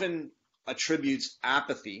 She often attributes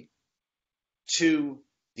apathy to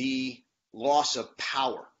the loss of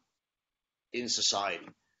power in society.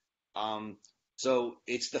 So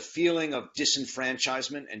it's the feeling of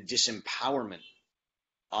disenfranchisement and disempowerment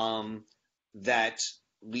that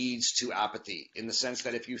leads to apathy, in the sense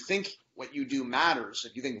that if you think what you do matters,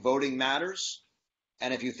 if you think voting matters,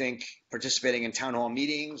 and if you think participating in town hall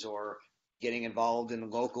meetings or getting involved in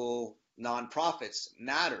local nonprofits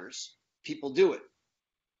matters, people do it.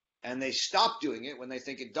 And they stop doing it when they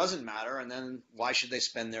think it doesn't matter, and then why should they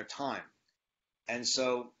spend their time? And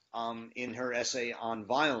so in her essay on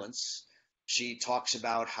violence, she talks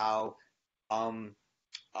about how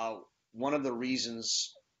one of the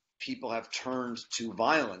reasons people have turned to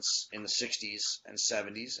violence in the 60s and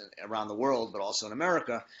 70s and around the world, but also in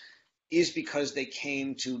America, is because they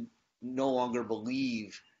came to no longer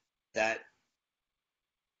believe that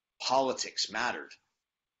politics mattered.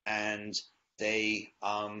 And they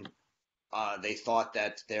thought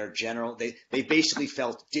that they basically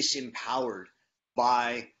felt disempowered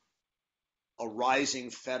by a rising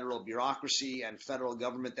federal bureaucracy and federal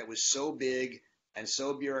government that was so big and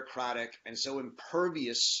so bureaucratic and so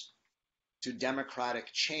impervious to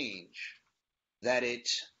democratic change that it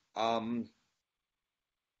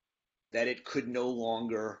could no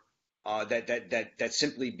longer that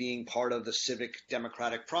simply being part of the civic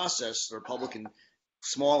democratic process, the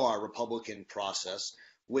small r Republican process,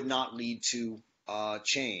 would not lead to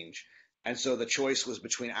change. And so the choice was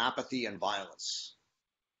between apathy and violence.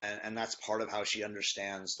 And that's part of how she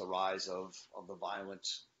understands the rise of the violent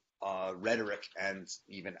rhetoric and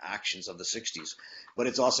even actions of the 60s. But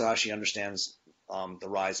it's also how she understands the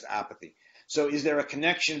rise of apathy. So is there a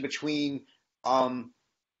connection between the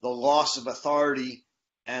loss of authority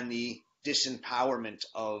and the disempowerment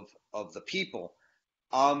of the people?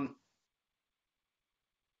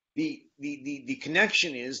 The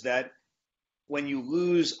connection is that when you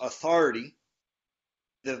lose authority,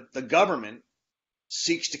 the government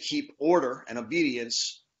seeks to keep order and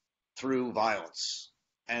obedience through violence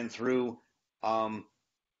and through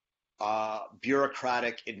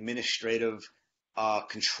bureaucratic administrative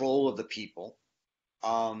control of the people,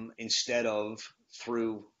 instead of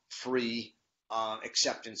through free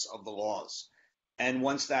acceptance of the laws. And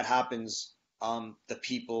once that happens, the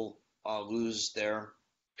people lose their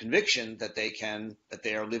conviction that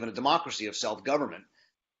they are living a democracy of self-government,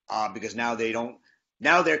 because now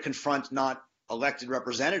they're confront not elected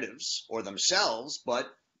representatives or themselves, but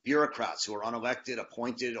bureaucrats who are unelected,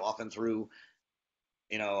 appointed often through,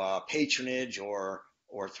 patronage or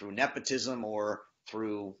through nepotism or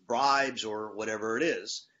through bribes or whatever it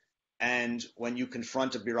is. And when you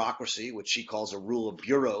confront a bureaucracy, which she calls a rule of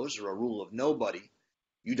bureaus or a rule of nobody,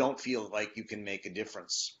 you don't feel like you can make a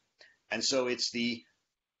difference. And so it's the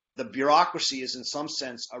bureaucracy is in some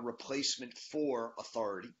sense a replacement for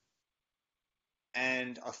authority.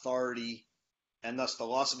 And authority, and thus the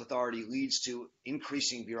loss of authority, leads to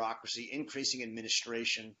increasing bureaucracy, increasing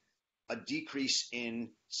administration, a decrease in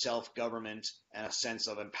self-government, and a sense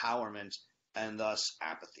of empowerment, and thus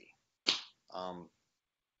apathy.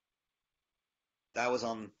 That was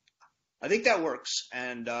I think that works,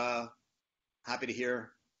 and happy to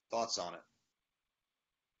hear thoughts on it.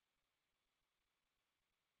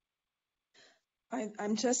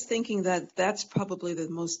 I'm just thinking that that's probably the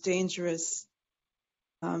most dangerous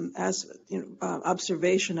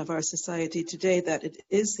observation of our society today, that it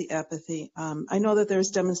is the apathy. I know that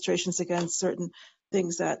there's demonstrations against certain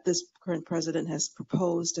things that this current president has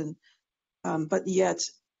proposed, but yet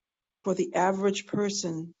for the average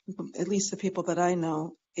person, at least the people that I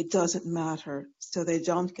know, it doesn't matter, so they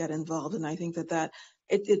don't get involved. And I think that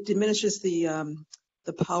it diminishes the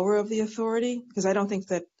power of the authority, because I don't think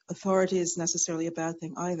that authority is necessarily a bad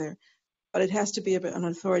thing either. But it has to be an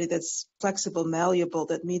authority that's flexible, malleable,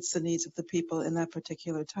 that meets the needs of the people in that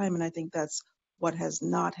particular time. And I think that's what has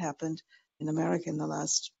not happened in America in the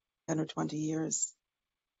last 10 or 20 years.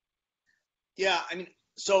 Yeah,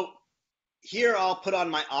 so here I'll put on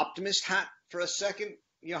my optimist hat for a second,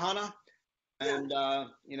 Johanna. And,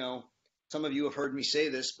 some of you have heard me say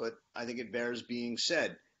this, but I think it bears being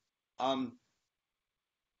said. I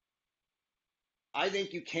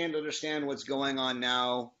think you can't understand what's going on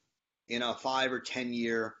now in a 5 or 10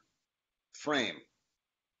 year frame.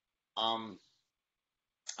 I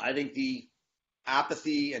think the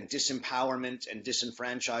apathy and disempowerment and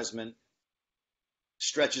disenfranchisement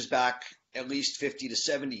stretches back at least 50 to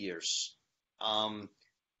 70 years. And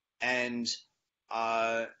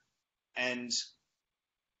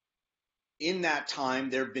in that time,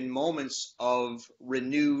 there have been moments of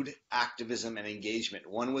renewed activism and engagement.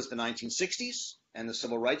 One was the 1960s and the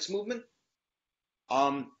civil rights movement.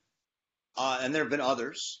 And there have been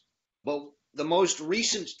others. But the most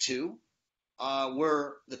recent two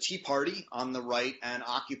were the Tea Party on the right and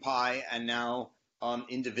Occupy, and now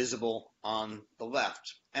Indivisible on the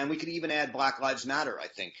left. And we could even add Black Lives Matter, I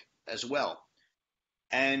think, as well.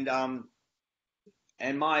 And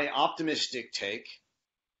my optimistic take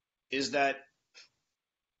is that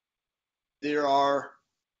there are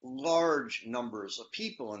large numbers of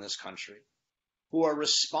people in this country who are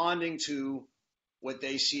responding to what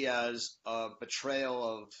they see as a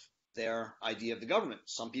betrayal of their idea of the government.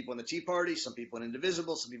 Some people in the Tea Party, some people in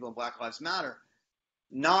Indivisible, some people in Black Lives Matter,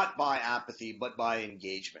 not by apathy, but by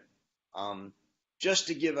engagement. Just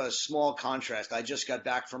to give a small contrast, I just got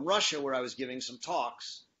back from Russia where I was giving some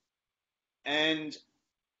talks, and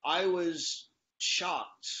I was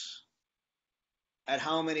shocked at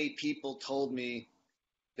how many people told me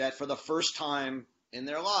that for the first time in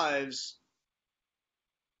their lives,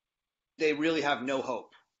 they really have no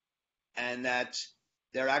hope, and that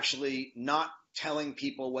they're actually not telling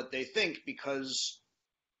people what they think because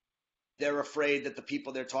they're afraid that the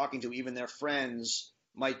people they're talking to, even their friends,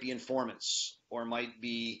 might be informants or might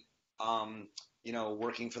be,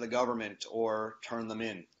 working for the government or turn them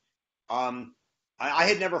in. I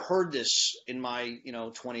had never heard this in my,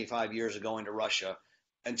 25 years of going to Russia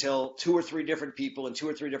until 2 or 3 different people in 2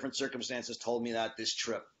 or 3 different circumstances told me that this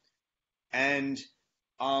trip. And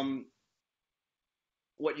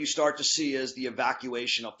what you start to see is the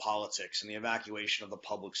evacuation of politics and the evacuation of the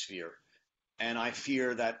public sphere. And I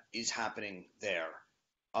fear that is happening there.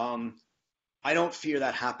 I don't fear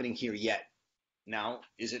that happening here yet. Now,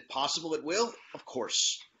 is it possible it will? Of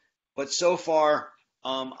course. But so far,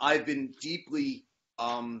 I've been deeply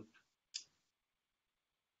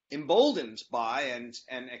emboldened by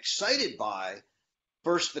and excited by,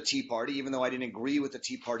 first, the Tea Party. Even though I didn't agree with the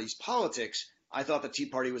Tea Party's politics, I thought the Tea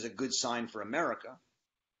Party was a good sign for America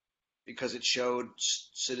because it showed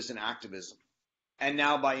citizen activism. And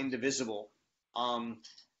now by Indivisible. And,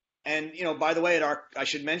 by the way, I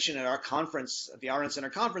should mention at our conference, at the Arendt Center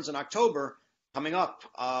conference in October, coming up,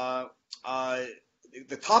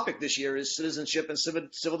 the topic this year is citizenship and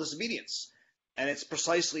civil disobedience. And it's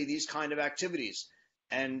precisely these kind of activities.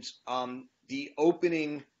 And the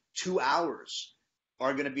opening 2 hours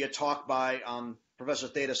are going to be a talk by Professor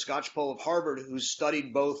Theda Skocpol of Harvard, who's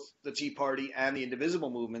studied both the Tea Party and the Indivisible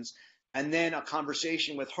movements. and then a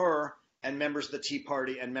conversation with her and members of the Tea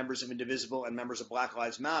Party and members of Indivisible and members of Black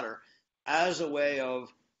Lives Matter as a way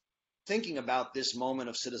of thinking about this moment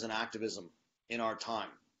of citizen activism in our time.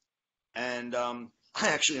 And I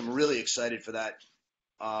actually am really excited for that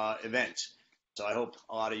event. So I hope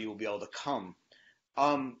a lot of you will be able to come.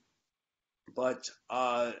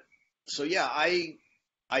 So yeah, I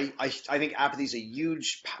think apathy is a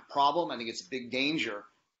huge problem. I think it's a big danger.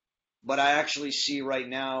 But I actually see right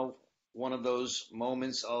now one of those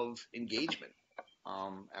moments of engagement.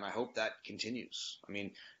 And I hope that continues. I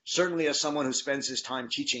mean, certainly as someone who spends his time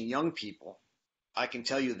teaching young people, I can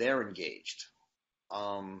tell you they're engaged.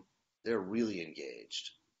 They're really engaged.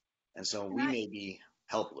 And so we may be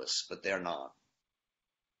helpless, but they're not.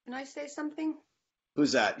 Can I say something?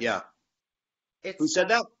 Who's that? Yeah. Who said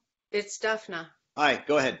that? It's Daphna. Hi,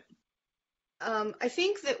 go ahead. I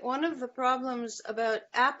think that one of the problems about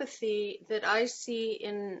apathy that I see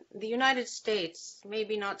in the United States,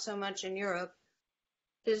 maybe not so much in Europe,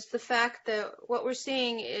 is the fact that what we're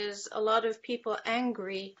seeing is a lot of people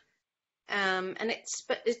angry, and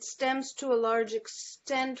it stems to a large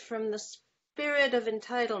extent from the spirit of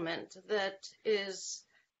entitlement that is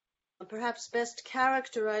perhaps best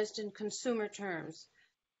characterized in consumer terms.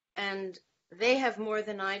 And they have more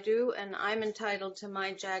than I do, and I'm entitled to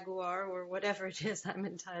my Jaguar or whatever it is I'm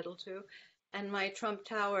entitled to, and my Trump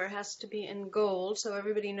Tower has to be in gold so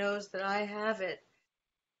everybody knows that I have it.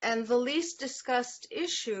 And the least discussed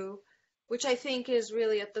issue, which I think is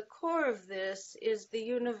really at the core of this, is the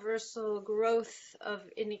universal growth of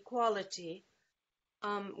inequality,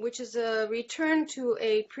 which is a return to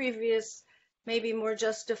a previous, maybe more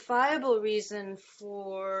justifiable reason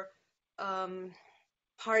for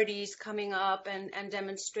parties coming up and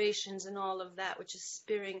demonstrations and all of that, which is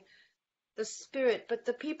spearing the spirit. But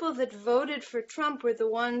the people that voted for Trump were the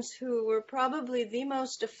ones who were probably the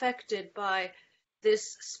most affected by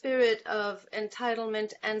this spirit of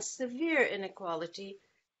entitlement and severe inequality,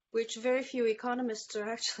 which very few economists are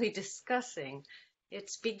actually discussing.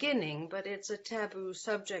 It's beginning, but it's a taboo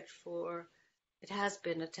subject it has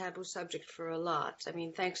been a taboo subject for a lot. I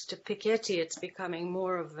mean, thanks to Piketty, it's becoming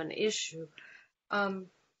more of an issue.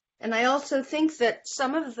 And I also think that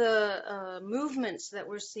some of the movements that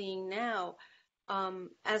we're seeing now,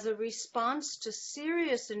 as a response to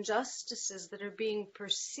serious injustices that are being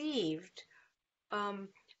perceived,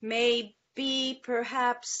 may be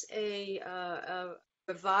perhaps a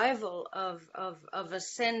revival of a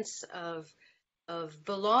sense of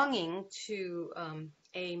belonging to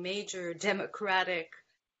a major democratic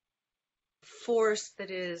force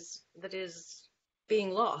that is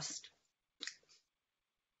being lost.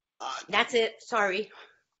 That's it. Sorry.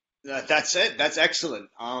 That's it. That's excellent.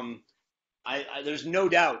 There's no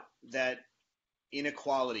doubt that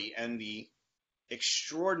inequality and the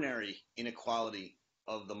extraordinary inequality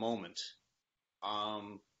of the moment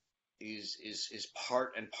is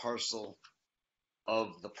part and parcel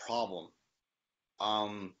of the problem.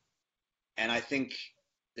 And I think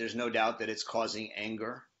there's no doubt that it's causing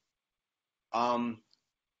anger.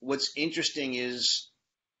 What's interesting is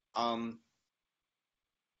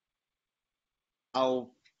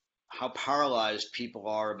how paralyzed people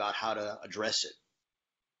are about how to address it.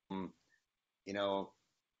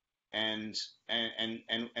 And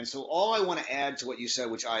so all I want to add to what you said,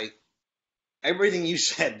 everything you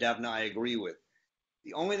said, Daphna, I agree with.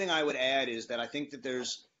 The only thing I would add is that I think that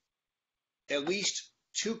there's at least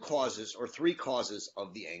two causes or three causes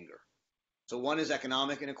of the anger. So one is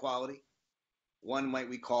economic inequality. One might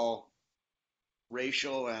we call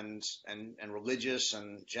racial and religious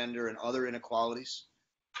and gender and other inequalities.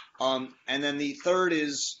 And then the third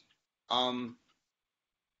is the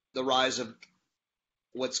rise of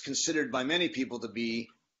what's considered by many people to be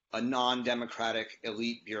a non-democratic,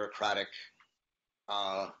 elite, bureaucratic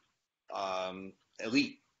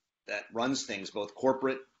elite that runs things, both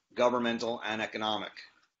corporate, governmental, and economic,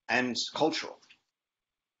 and cultural.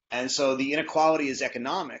 And so the inequality is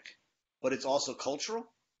economic, but it's also cultural,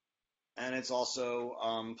 and it's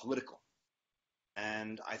also political.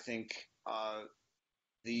 And I think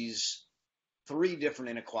these three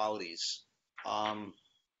different inequalities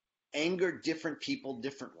anger different people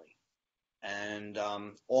differently, and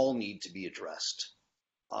all need to be addressed.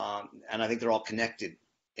 And I think they're all connected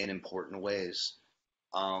in important ways.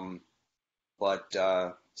 So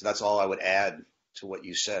that's all I would add to what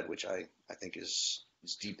you said, which I think is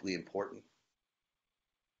deeply important.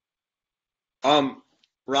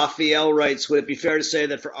 Raphael writes, would it be fair to say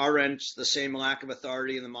that for Arendt, the same lack of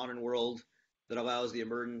authority in the modern world that allows the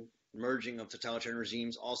emerging of totalitarian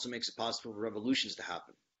regimes also makes it possible for revolutions to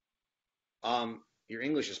happen? Your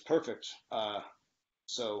English is perfect,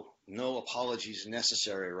 so No apologies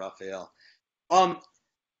necessary, Raphael.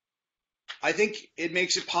 I think it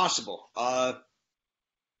makes it possible.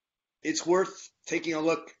 It's worth taking a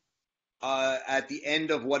look at the end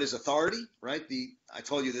of What is Authority, right? I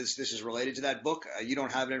told you this is related to that book. You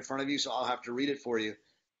don't have it in front of you, so I'll have to read it for you.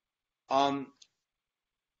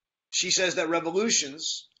 She says that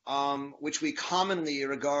revolutions, which we commonly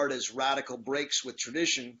regard as radical breaks with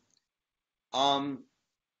tradition, on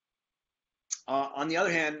the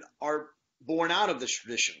other hand, are born out of this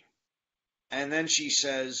tradition. And then she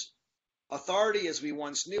says, authority as we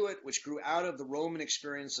once knew it, which grew out of the Roman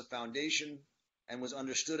experience of foundation and was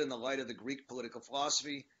understood in the light of the Greek political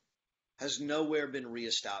philosophy, has nowhere been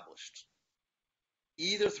reestablished,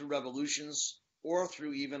 either through revolutions or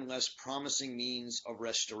through even less promising means of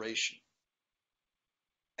restoration,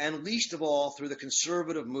 and least of all through the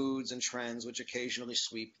conservative moods and trends which occasionally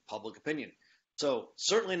sweep public opinion. So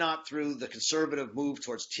certainly not through the conservative move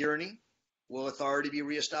towards tyranny will authority be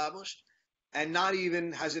reestablished, and not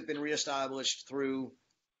even has it been reestablished through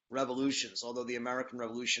revolutions, although the American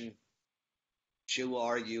Revolution, she will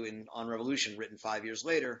argue on Revolution, written 5 years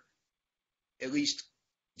later, at least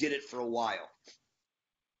did it for a while.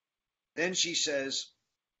 Then she says,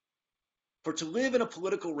 for to live in a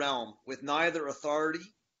political realm with neither authority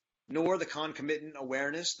nor the concomitant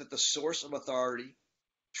awareness that the source of authority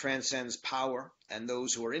transcends power and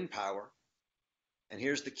those who are in power, and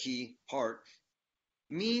here's the key part,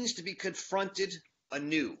 means to be confronted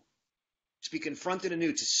anew. To be confronted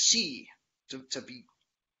anew, to see, to be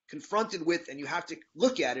confronted with, and you have to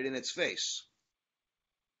look at it in its face.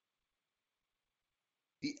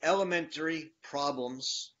 The elementary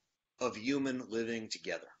problems of human living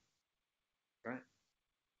together. Right?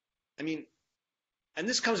 I mean, and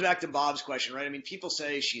this comes back to Bob's question, right? I mean, people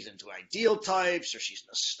say she's into ideal types or she's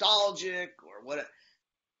nostalgic or what,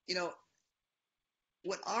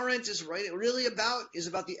 what Arendt is really about is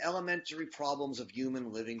about the elementary problems of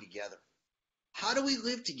human living together. How do we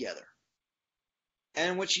live together?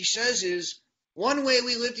 And what she says is, one way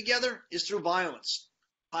we live together is through violence,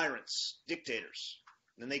 tyrants, dictators,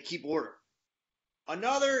 and they keep order.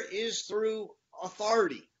 Another is through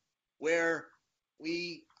authority, where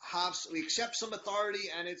we accept some authority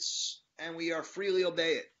and we are freely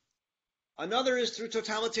obey it. Another is through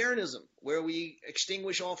totalitarianism, where we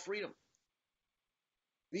extinguish all freedom.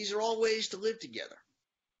 These are all ways to live together.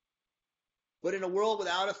 But in a world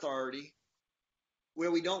without authority,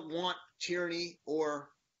 where we don't want tyranny or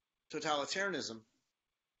totalitarianism,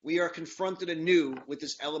 we are confronted anew with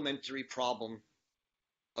this elementary problem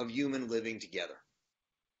of human living together.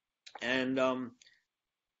 And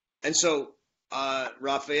so,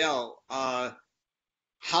 Raphael,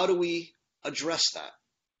 how do we address that?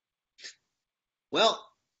 Well,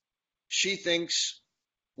 she thinks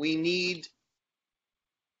we need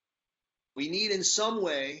in some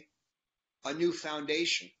way a new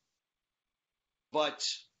foundation, but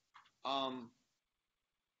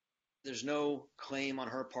there's no claim on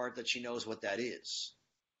her part that she knows what that is.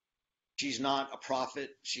 She's not a prophet.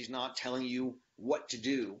 She's not telling you what to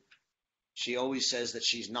do. She always says that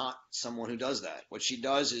she's not someone who does that. What she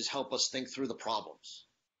does is help us think through the problems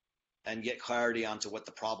and get clarity onto what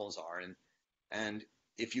the problems are. And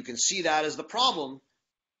if you can see that as the problem,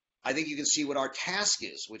 I think you can see what our task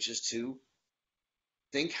is, which is to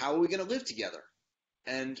think, how are we going to live together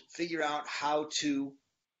and figure out how to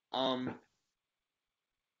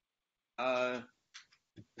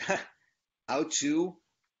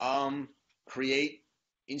create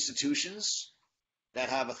institutions that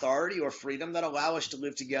have authority or freedom that allow us to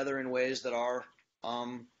live together in ways that are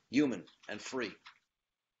human and free.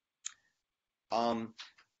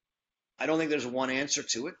 I don't think there's one answer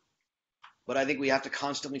to it, but I think we have to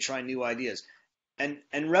constantly try new ideas. And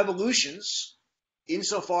revolutions,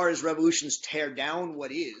 insofar as revolutions tear down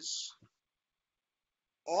what is,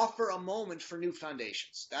 offer a moment for new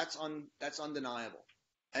foundations. That's undeniable.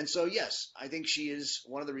 And so, yes, I think she is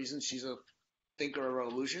one of the reasons she's a thinker of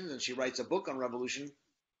revolutions, and she writes a book on revolution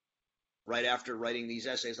right after writing these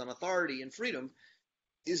essays on authority and freedom,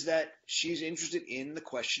 is that she's interested in the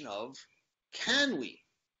question of, can we,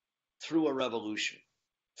 through a revolution,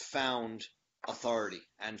 found authority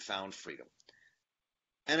and found freedom?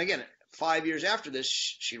 And again, 5 years after this,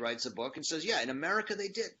 she writes a book and says, yeah, in America they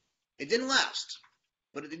did. It didn't last,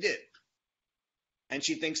 but it did. And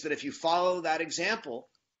she thinks that if you follow that example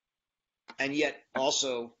and yet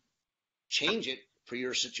also change it for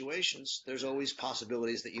your situations, there's always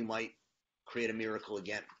possibilities that you might create a miracle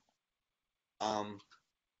again.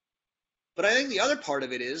 But I think the other part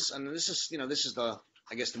of it is, and this is the,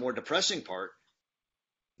 I guess, the more depressing part,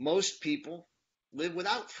 most people live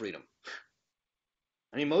without freedom.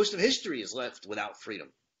 I mean, most of history is left without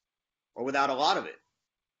freedom, or without a lot of it.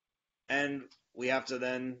 And we have to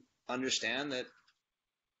then understand that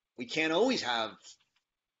we can't always have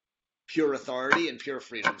pure authority and pure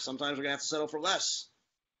freedom. Sometimes we're going to have to settle for less.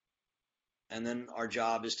 And then our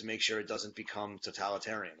job is to make sure it doesn't become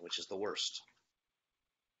totalitarian, which is the worst.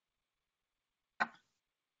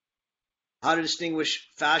 How to distinguish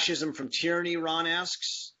fascism from tyranny, Ron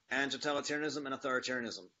asks, and totalitarianism and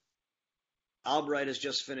authoritarianism. Albright has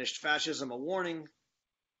just finished Fascism, a Warning.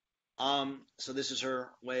 So this is her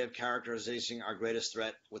way of characterizing our greatest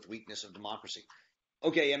threat with weakness of democracy.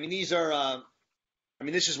 Okay, I mean, these are,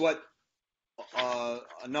 this is what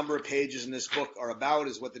a number of pages in this book are about,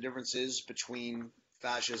 is what the difference is between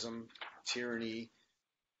fascism, tyranny,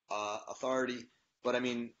 authority. But I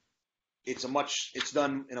mean, it's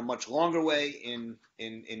done in a much longer way in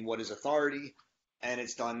what is authority, and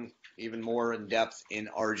it's done even more in depth in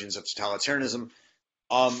Origins of Totalitarianism.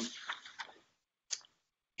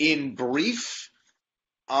 In brief,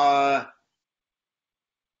 for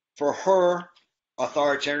her,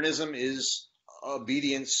 authoritarianism is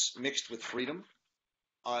obedience mixed with freedom.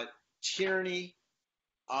 Tyranny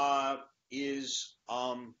is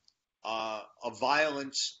a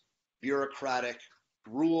violent, bureaucratic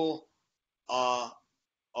rule of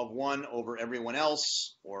one over everyone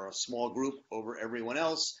else, or a small group over everyone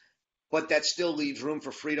else, but that still leaves room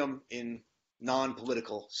for freedom in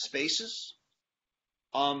non-political spaces.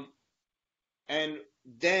 And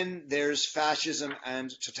then there's fascism and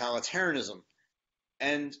totalitarianism.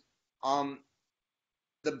 And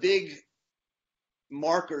the big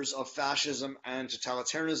markers of fascism and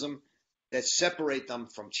totalitarianism that separate them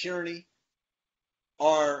from tyranny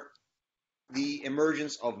are the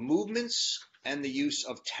emergence of movements and the use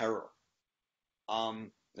of terror.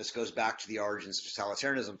 This goes back to the origins of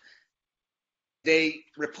totalitarianism. They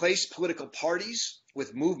replace political parties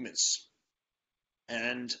with movements.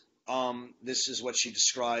 And this is what she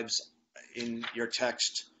describes in your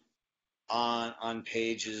text on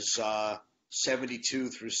pages 72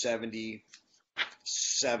 through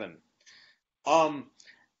 77. A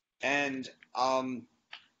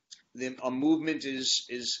movement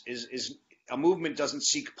a movement doesn't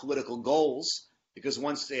seek political goals, because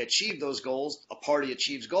once they achieve those goals, a party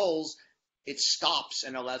achieves goals, it stops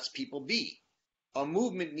and it lets people be. A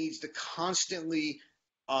movement needs to constantly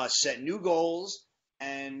set new goals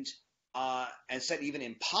and set even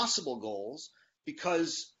impossible goals,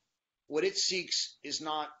 because what it seeks is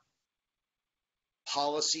not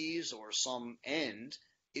policies or some end.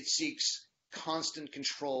 It seeks constant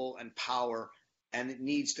control and power, and it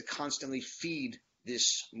needs to constantly feed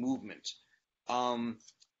this movement.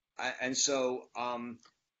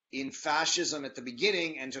 In fascism at the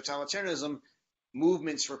beginning and totalitarianism,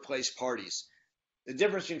 movements replace parties. The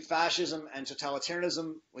difference between fascism and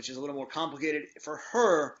totalitarianism, which is a little more complicated for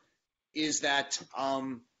her, is that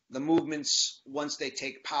the movements, once they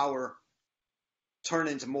take power, turn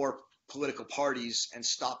into more political parties and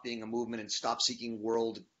stop being a movement and stop seeking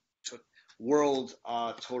world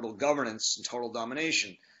total governance and total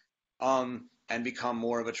domination, and become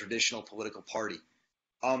more of a traditional political party.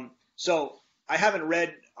 So I haven't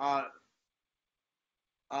read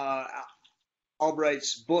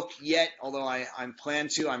Albright's book yet, although I'm plan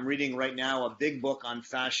to. I'm reading right now a big book on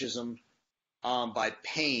fascism by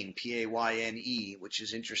Payne, Payne, which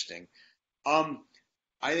is interesting. I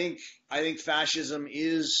think fascism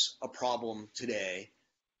is a problem today,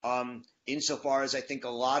 insofar as I think a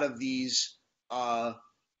lot of these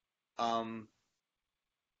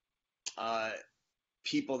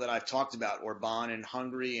people that I've talked about, Orban in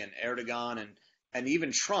Hungary and Erdogan and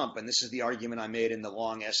even Trump, and this is the argument I made in the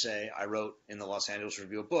long essay I wrote in the Los Angeles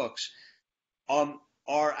Review of Books,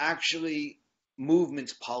 are actually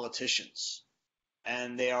movement politicians,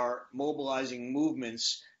 and they are mobilizing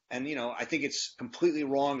movements. And I think it's completely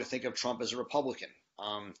wrong to think of Trump as a Republican.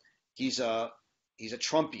 He's a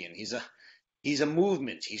Trumpian. He's a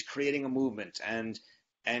movement. He's creating a movement, and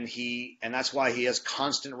that's why he has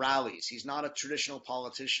constant rallies. He's not a traditional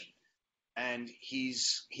politician, and he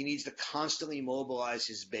needs to constantly mobilize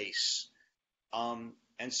his base. And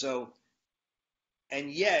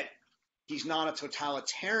yet he's not a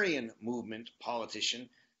totalitarian movement politician,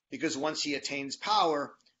 because once he attains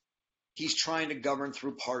power, he's trying to govern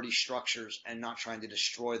through party structures and not trying to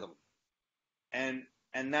destroy them. And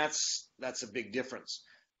that's a big difference.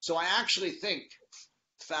 So I actually think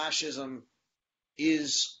fascism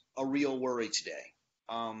is a real worry today.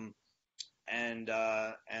 And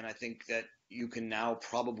I think that you can now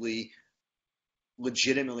probably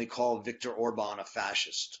legitimately call Viktor Orban a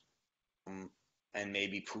fascist, and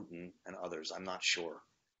maybe Putin and others. I'm not sure.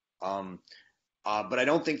 but I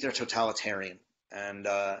don't think they're totalitarian, and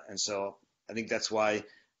so I think that's why,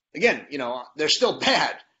 again, they're still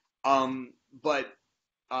bad, but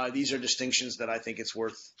these are distinctions that I think it's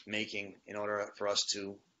worth making in order for us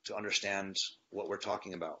to understand what we're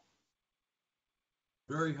talking about.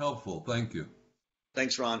 Very helpful. Thank you.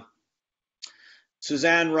 Thanks, Ron.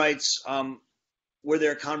 Suzanne writes, were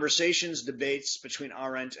there conversations, debates between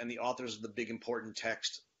Arendt and the authors of the big important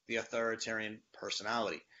text, The Authoritarian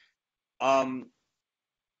Personality? I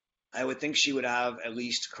would think she would have at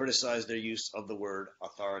least criticized their use of the word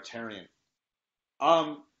authoritarian.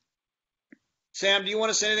 Sam, do you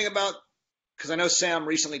want to say anything about, because I know Sam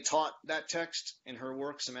recently taught that text in her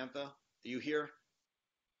work. Samantha, are you here?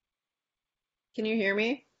 Can you hear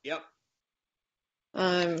me? Yep.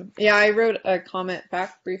 Yeah, I wrote a comment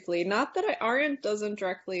back briefly. Not that Arendt doesn't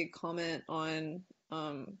directly comment on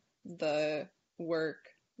the work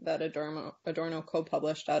that Adorno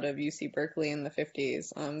co-published out of UC Berkeley in the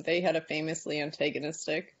 50s. They had a famously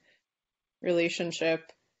antagonistic relationship.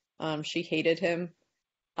 She hated him,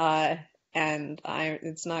 and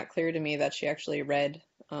it's not clear to me that she actually read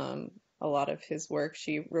a lot of his work.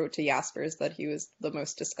 She wrote to Jaspers that he was the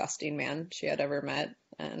most disgusting man she had ever met,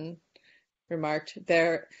 and remarked,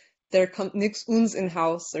 there kommt nix uns in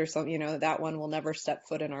Haus, or something, that one will never step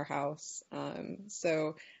foot in our house.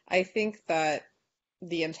 So I think that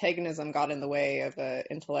the antagonism got in the way of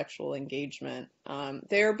intellectual engagement.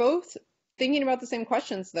 They're both thinking about the same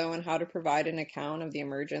questions, though, and how to provide an account of the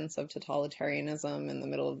emergence of totalitarianism in the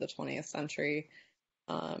middle of the 20th century,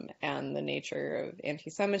 and the nature of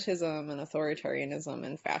anti-Semitism and authoritarianism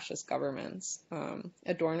and fascist governments.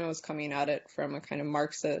 Adorno is coming at it from a kind of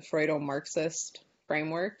Freudo-Marxist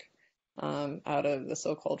framework, out of the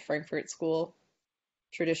so-called Frankfurt School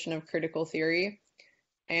tradition of critical theory.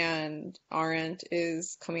 And Arendt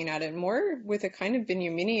is coming at it more with a kind of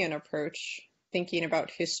Benjaminian approach, thinking about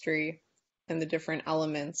history and the different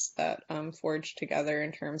elements that forge together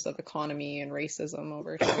in terms of economy and racism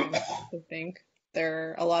over time. I think there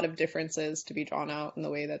are a lot of differences to be drawn out in the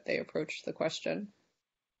way that they approach the question.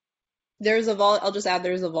 I'll just add,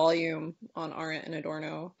 there's a volume on Arendt and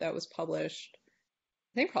Adorno that was published,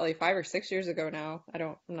 I think probably 5 or 6 years ago now.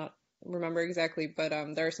 I'm not remember exactly, but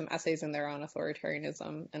there are some essays in there on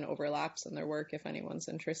authoritarianism and overlaps in their work if anyone's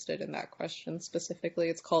interested in that question specifically.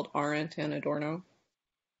 It's called Arendt and Adorno.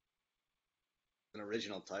 An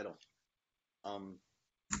original title.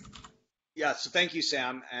 Yeah, so thank you,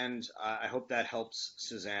 Sam, and I hope that helps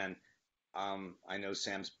Suzanne. I know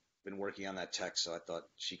Sam's been working on that text, so I thought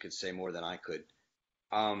she could say more than I could.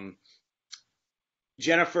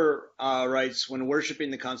 Jennifer writes, when worshiping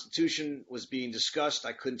the Constitution was being discussed,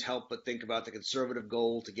 I couldn't help but think about the conservative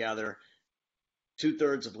goal to gather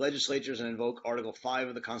 2/3 of legislatures and invoke Article 5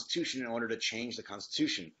 of the Constitution in order to change the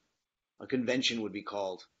Constitution. A convention would be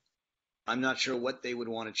called. I'm not sure what they would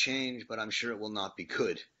want to change, but I'm sure it will not be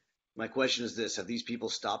good. My question is this: have these people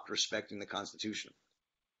stopped respecting the Constitution?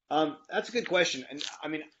 That's a good question, and I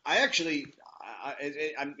mean, it's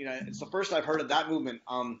the first I've heard of that movement.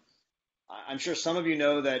 I'm sure some of you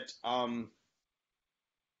know that I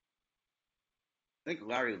think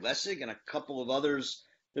Larry Lessig and a couple of others.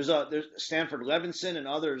 There's Stanford Levinson and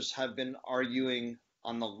others have been arguing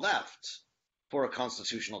on the left for a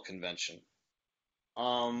constitutional convention.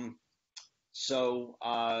 So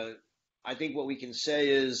I think what we can say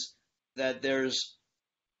is that there's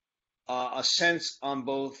a sense on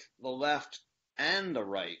both the left and the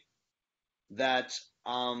right that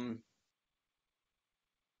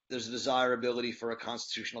there's a desirability for a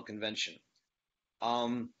constitutional convention.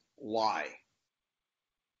 Why?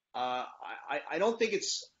 I don't think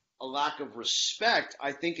it's a lack of respect.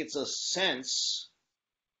 I think it's a sense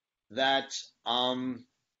that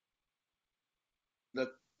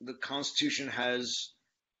the Constitution has,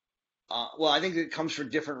 I think it comes for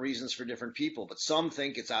different reasons for different people, but some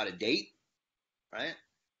think it's out of date, right?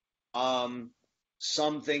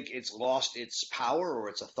 Some think it's lost its power or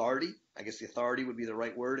its authority. I guess the authority would be the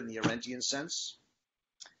right word in the Arendtian sense.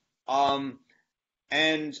 And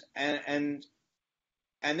then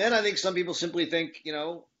I think some people simply think,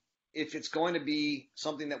 if it's going to be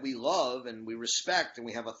something that we love and we respect and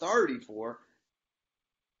we have authority for,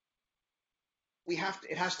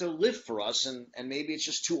 it has to live for us, and maybe it's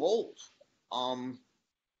just too old.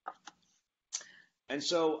 And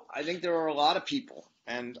so I think there are a lot of people,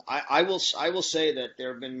 and I will say that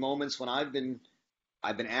there have been moments when I've been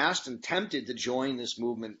asked and tempted to join this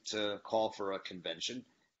movement to call for a convention.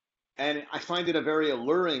 And I find it a very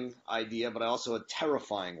alluring idea, but also a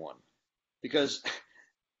terrifying one, because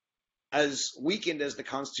as weakened as the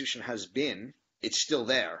Constitution has been, it's still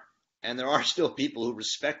there, and there are still people who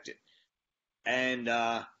respect it. And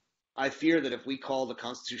I fear that if we called the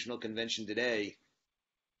Constitutional Convention today,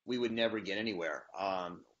 we would never get anywhere.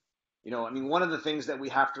 One of the things that we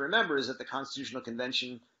have to remember is that the Constitutional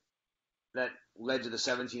Convention that led to the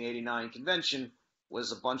 1789 convention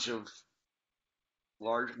was a bunch of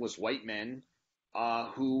white men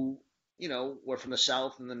who, were from the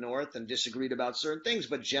South and the North and disagreed about certain things,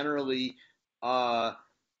 but generally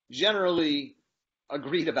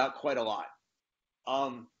agreed about quite a lot.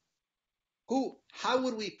 How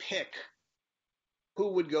would we pick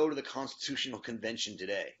who would go to the Constitutional Convention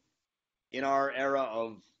today in our era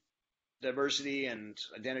of diversity and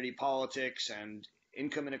identity politics and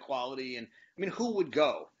income inequality? And who would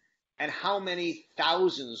go? And how many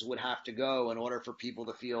thousands would have to go in order for people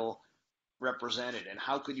to feel represented? And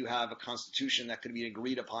how could you have a constitution that could be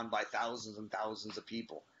agreed upon by thousands and thousands of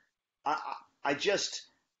people? I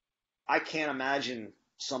can't imagine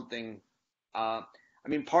something.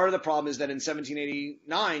 Part of the problem is that in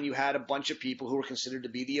 1789 you had a bunch of people who were considered to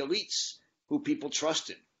be the elites, who people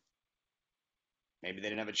trusted. Maybe they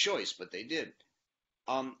didn't have a choice, but they did.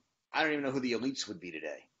 I don't even know who the elites would be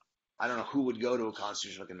today. I don't know who would go to a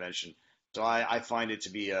constitutional convention. So I find it to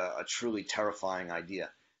be a truly terrifying idea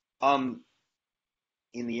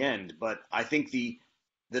in the end. But I think the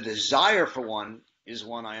desire for one is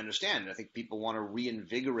one I understand. I think people want to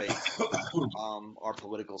reinvigorate our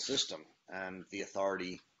political system and the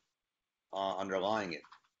authority underlying it.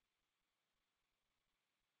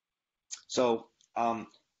 So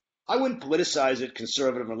I wouldn't politicize it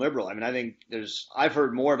conservative and liberal. I think I've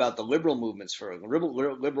heard more about the liberal movements for it,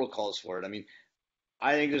 liberal calls for it.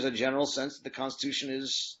 I think there's a general sense that the Constitution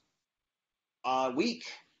is weak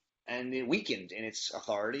and weakened in its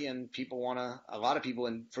authority, and a lot of people,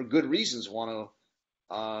 and for good reasons, want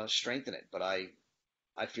to strengthen it. But I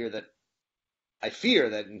fear that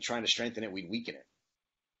in trying to strengthen it, we'd weaken it.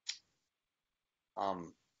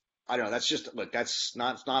 I don't know. That's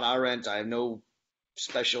not Arendt. I have no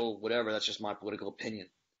special whatever. That's just my political opinion.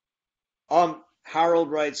 Harold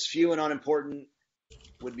writes, few and unimportant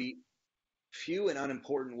would the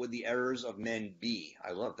errors of men be.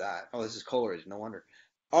 I love that. Oh, this is Coleridge. No wonder.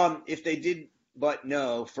 If they did but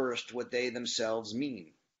know first what they themselves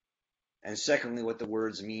mean, and secondly what the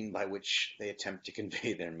words mean by which they attempt to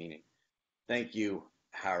convey their meaning. Thank you,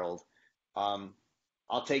 Harold.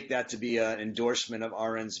 I'll take that to be an endorsement of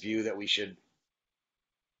Arendt's view that we should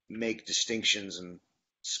make distinctions and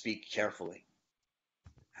speak carefully.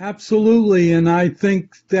 Absolutely, and I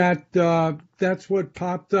think that that's what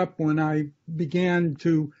popped up when I began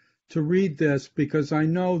to read this, because I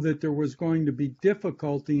know that there was going to be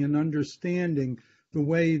difficulty in understanding the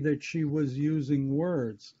way that she was using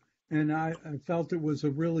words. And I felt it was a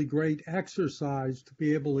really great exercise to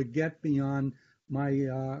be able to get beyond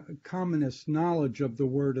my commonest knowledge of the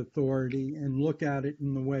word authority and look at it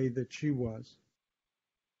in the way that she was.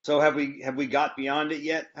 So have we got beyond it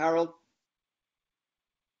yet, Harold?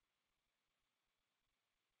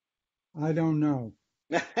 I don't know.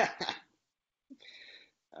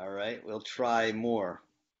 All right, we'll try more.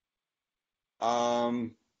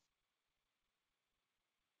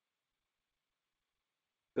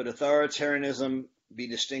 Could authoritarianism be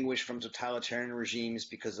distinguished from totalitarian regimes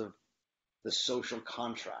because of the social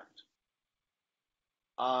contract?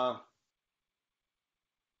 I'm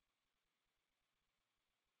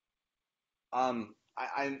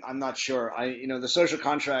not sure. The social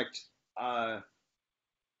contract.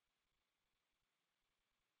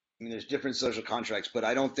 There's different social contracts, but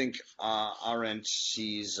I don't think Arendt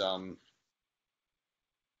sees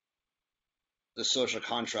the social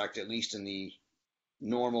contract, at least in the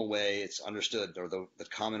normal way it's understood, or the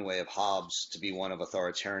common way of Hobbes, to be one of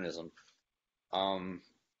authoritarianism.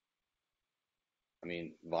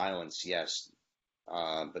 Violence, yes,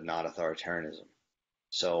 but not authoritarianism.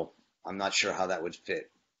 So I'm not sure how that would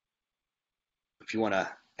fit. If you want to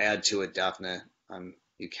add to it, Daphne,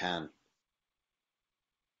 you can.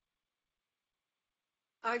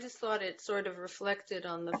 I just thought it sort of reflected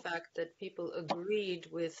on the fact that people agreed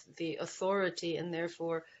with the authority and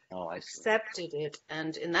therefore accepted it.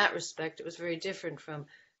 And in that respect, it was very different from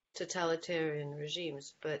totalitarian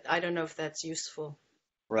regimes. But I don't know if that's useful.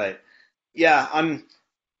 Right. Yeah.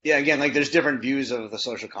 Again, there's different views of the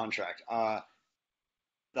social contract. The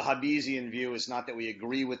Hobbesian view is not that we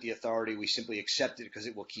agree with the authority, we simply accept it because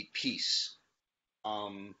it will keep peace,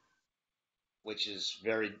 which is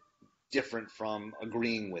very different from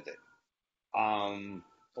agreeing with it,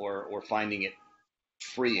 or finding it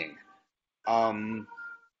freeing.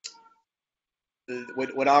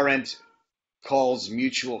 What Arendt calls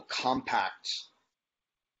mutual compacts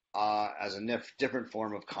as a different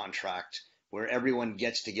form of contract, where everyone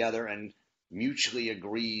gets together and mutually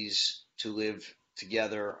agrees to live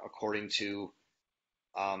together according to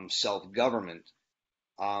self-government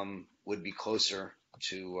would be closer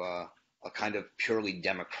to a kind of purely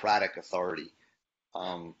democratic authority.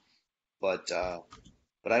 But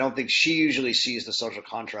I don't think she usually sees the social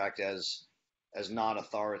contract as not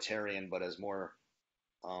authoritarian, but as more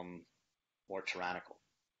tyrannical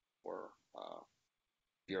or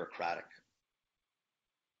bureaucratic.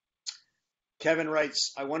 Kevin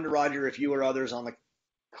writes, I wonder, Roger, if you or others on the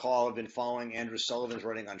call have been following Andrew Sullivan's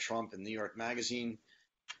writing on Trump in New York Magazine.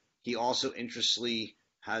 He also interestingly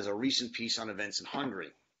has a recent piece on events in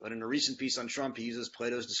Hungary. But in a recent piece on Trump, he uses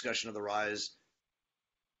Plato's discussion of the rise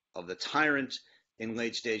of the tyrant in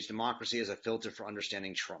late-stage democracy as a filter for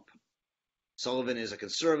understanding Trump. Sullivan is a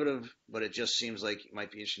conservative, but it just seems like it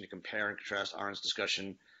might be interesting to compare and contrast Arendt's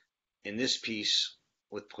discussion in this piece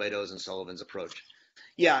with Plato's and Sullivan's approach.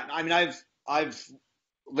 Yeah, I mean, I've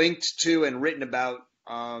linked to and written about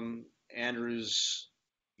Andrew's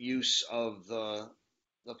use of the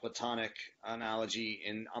Platonic analogy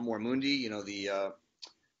in Amor Mundi, the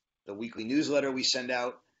weekly newsletter we send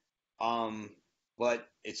out. But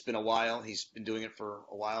it's been a while. He's been doing it for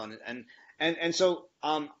a while, and so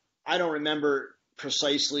I don't remember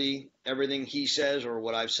precisely everything he says or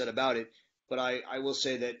what I've said about it, but I will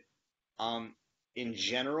say that in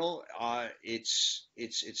general, it's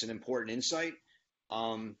an important insight.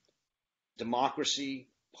 Democracy,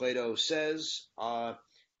 Plato says,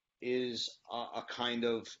 is a kind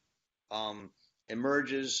of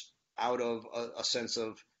emerges out of a sense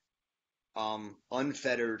of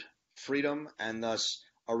unfettered freedom, and thus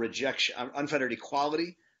a rejection, unfettered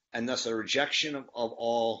equality, and thus a rejection of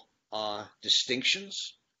all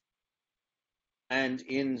distinctions. And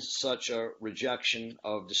in such a rejection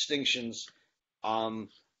of distinctions, a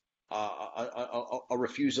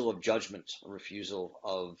refusal of judgment, a refusal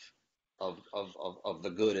of the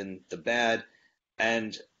good and the bad,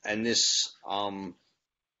 and this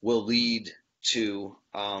will lead to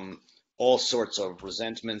all sorts of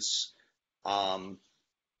resentments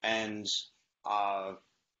and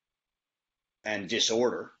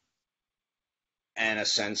disorder, and a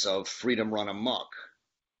sense of freedom run amok.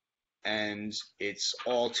 And it's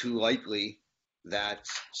all too likely that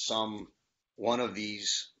one of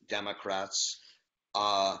these Democrats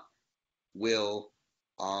will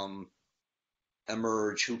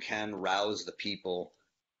emerge who can rouse the people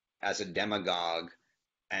as a demagogue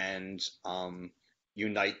and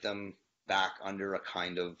unite them back under a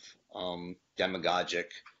kind of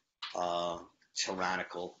demagogic,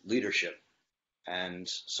 tyrannical leadership. And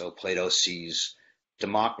so Plato sees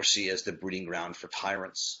democracy as the breeding ground for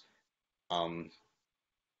tyrants. I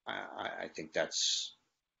think that's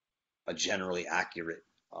a generally accurate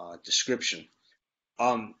description.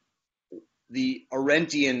 The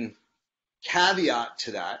Arendtian caveat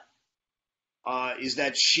to that is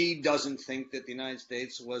that she doesn't think that the United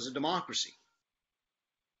States was a democracy.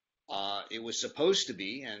 It was supposed to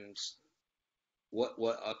be, and what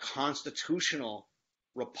a constitutional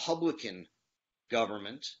republican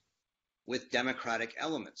government with democratic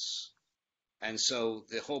elements. And so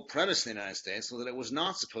the whole premise of the United States was that it was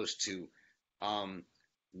not supposed to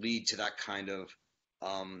lead to that kind of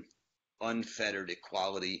unfettered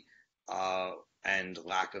equality and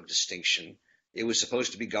lack of distinction. It was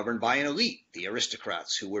supposed to be governed by an elite, the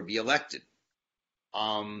aristocrats, who would be elected.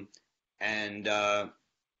 And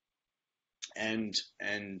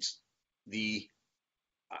the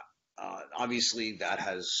obviously that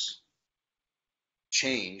has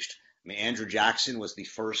changed. I mean, Andrew Jackson was the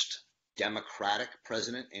first Democratic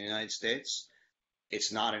president in the United States.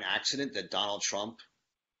 It's not an accident that Donald Trump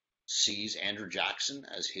sees Andrew Jackson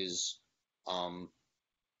as his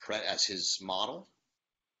model.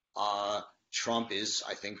 Trump is,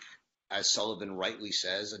 I think, as Sullivan rightly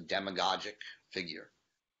says, a demagogic figure.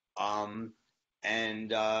 And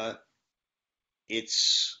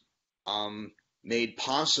it's made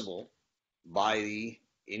possible by the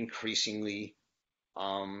increasingly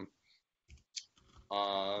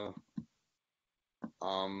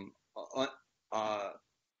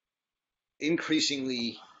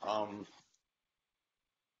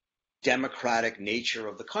democratic nature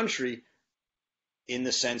of the country, in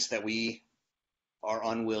the sense that we are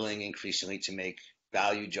unwilling increasingly to make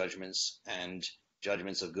value judgments and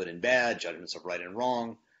judgments of good and bad, judgments of right and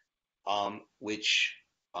wrong, which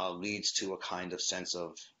leads to a kind of sense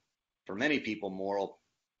of, for many people, moral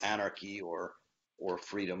anarchy or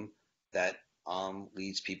freedom that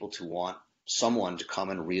leads people to want someone to come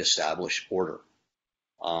and reestablish order.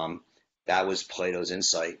 That was Plato's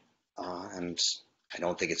insight, and I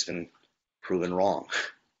don't think it's been proven wrong.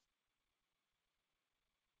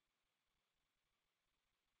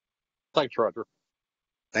 Thanks, Roger.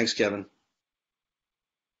 Thanks, Kevin.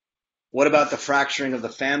 What about the fracturing of the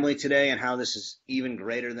family today and how this is even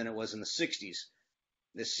greater than it was in the 60s?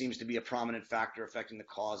 This seems to be a prominent factor affecting the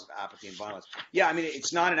cause of apathy and violence. Yeah, I mean,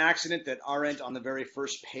 it's not an accident that Arendt, on the very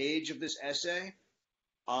first page of this essay,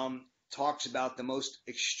 talks about the most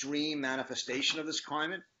extreme manifestation of this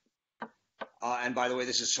climate. And by the way,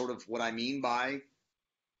 this is sort of what I mean by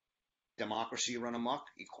democracy run amok,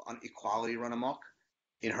 equality run amok,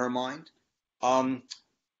 in her mind.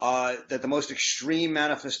 That the most extreme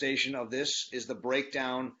manifestation of this is the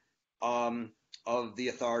breakdown of the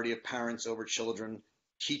authority of parents over children,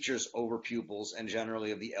 teachers over pupils, and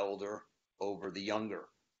generally of the elder over the younger.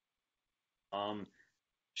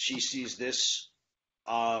 She sees this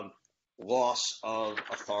loss of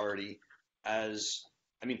authority as,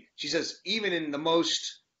 I mean, she says even in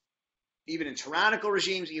tyrannical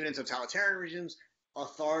regimes, even in totalitarian regimes,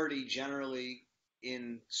 authority generally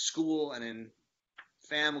in school and in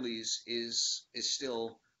families is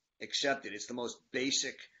still accepted. It's the most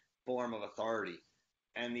basic form of authority.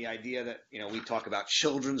 And the idea that, we talk about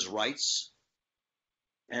children's rights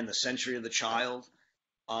and the century of the child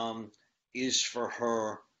is for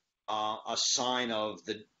her a sign of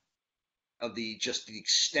the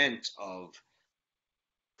extent of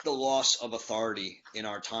the loss of authority in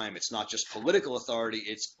our time. It's not just political authority,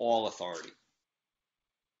 it's all authority.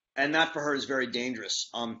 And that for her is very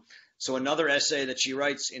dangerous. So another essay that she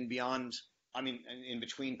writes in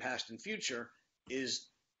Between Past and Future is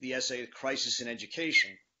the essay Crisis in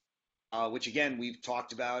Education, which again we've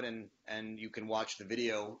talked about, and you can watch the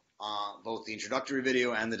video, both the introductory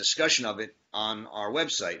video and the discussion of it on our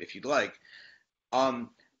website if you'd like. And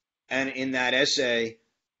in that essay,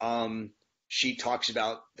 she talks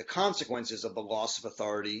about the consequences of the loss of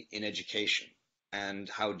authority in education and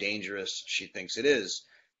how dangerous she thinks it is.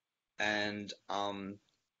 And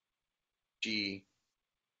she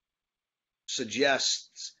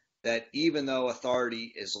suggests that even though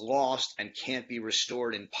authority is lost and can't be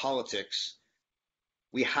restored in politics,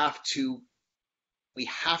 we have to,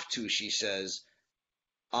 she says,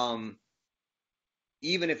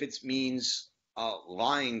 even if it means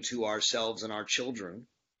lying to ourselves and our children,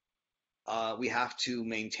 we have to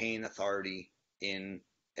maintain authority in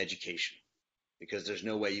education, because there's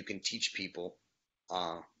no way you can teach people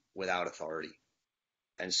without authority.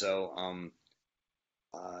 And so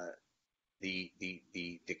the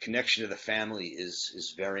connection to the family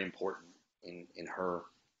is very important in her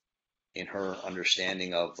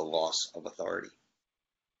understanding of the loss of authority.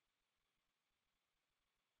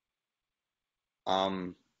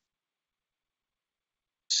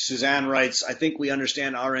 Suzanne writes, I think we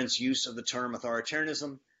understand Arendt's use of the term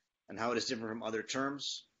authoritarianism and how it is different from other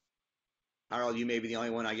terms. Harold, you may be the only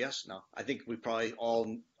one, I guess. No, I think we probably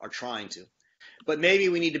all are trying to. But maybe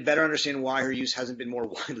we need to better understand why her use hasn't been more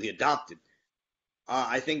widely adopted.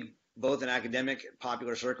 I think both in academic and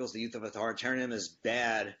popular circles, the use of authoritarianism as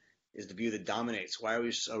bad is the view that dominates. Why are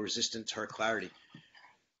we so resistant to her clarity?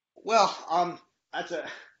 Well,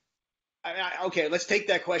 okay, let's take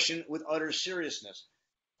that question with utter seriousness.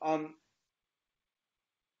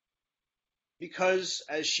 Because,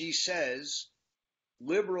 as she says,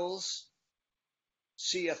 liberals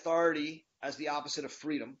see authority as the opposite of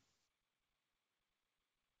freedom,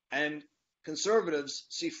 and conservatives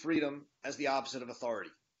see freedom as the opposite of authority.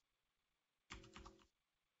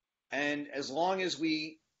 And as long as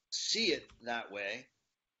we see it that way,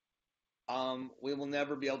 we will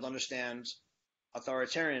never be able to understand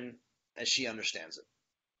authoritarian as she understands it.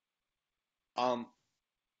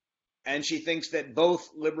 And she thinks that both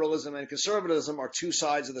liberalism and conservatism are two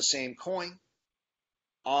sides of the same coin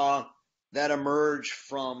that emerge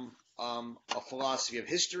from a philosophy of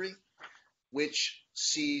history, which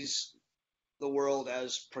sees the world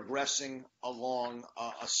as progressing along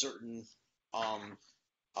a certain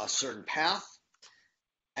path.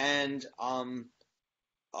 And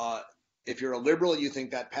if you're a liberal, you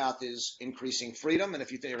think that path is increasing freedom, and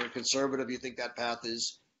if you're a conservative, you think that path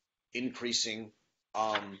is increasing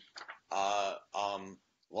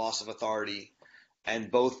loss of authority, and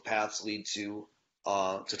both paths lead to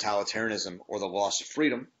totalitarianism or the loss of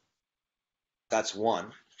freedom. That's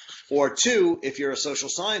one. Or two, if you're a social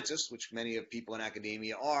scientist, which many of people in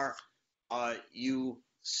academia are, you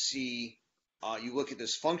look at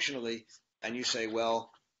this functionally and you say,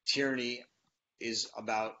 well, tyranny is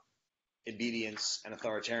about obedience and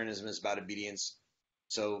authoritarianism is about obedience.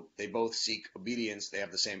 So they both seek obedience. They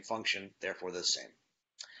have the same function. Therefore, they're the same.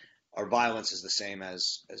 Or violence is the same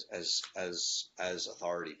as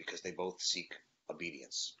authority, because they both seek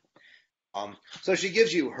obedience. So she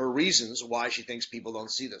gives you her reasons why she thinks people don't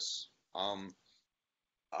see this.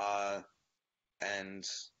 And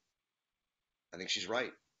I think she's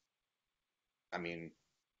right. I mean,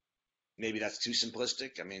 maybe that's too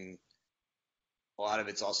simplistic. I mean, a lot of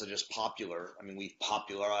it's also just popular. I mean, we've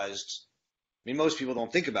popularized, I mean, most people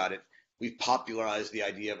don't think about it. We've popularized the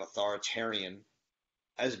idea of authoritarian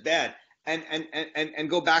as bad. And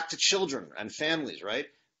go back to children and families, right?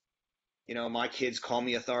 You know, my kids call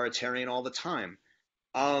me authoritarian all the time.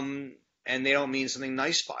 And they don't mean something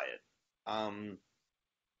nice by it.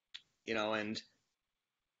 You know, and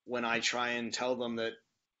when I try and tell them that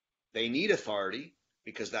they need authority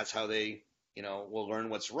because that's how they, you know, will learn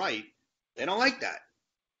what's right, they don't like that.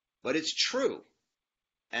 But it's true.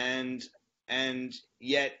 And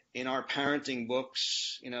yet in our parenting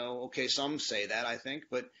books, you know, okay, some say that, I think,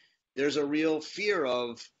 but there's a real fear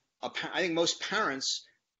of, I think most parents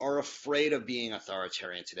are afraid of being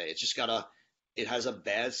authoritarian today. It's just it has a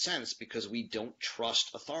bad sense because we don't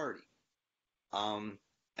trust authority.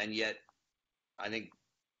 And yet I think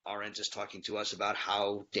Arendt is talking to us about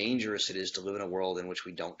how dangerous it is to live in a world in which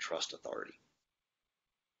we don't trust authority.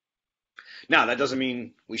 Now, that doesn't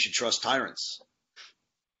mean we should trust tyrants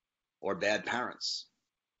or bad parents,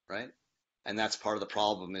 right? And that's part of the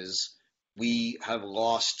problem is we have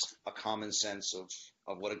lost a common sense of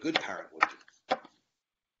what a good parent would do.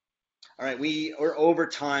 All right, we're over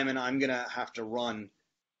time and I'm going to have to run.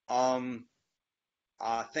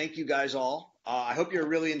 Thank you guys all. I hope you're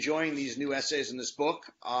really enjoying these new essays in this book.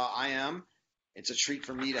 I am. It's a treat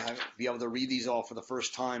for me to be able to read these all for the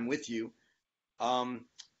first time with you. And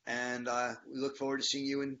we look forward to seeing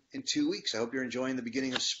you in 2 weeks. I hope you're enjoying the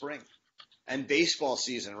beginning of spring and baseball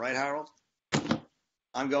season, right, Harold?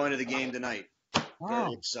 I'm going to the game tonight. Wow.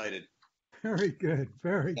 Very excited. Very good.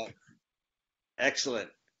 Very good. Excellent.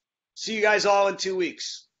 See you guys all in 2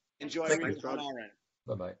 weeks. Enjoy. Thanks, Rob. Hannah Arendt.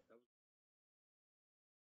 Bye-bye.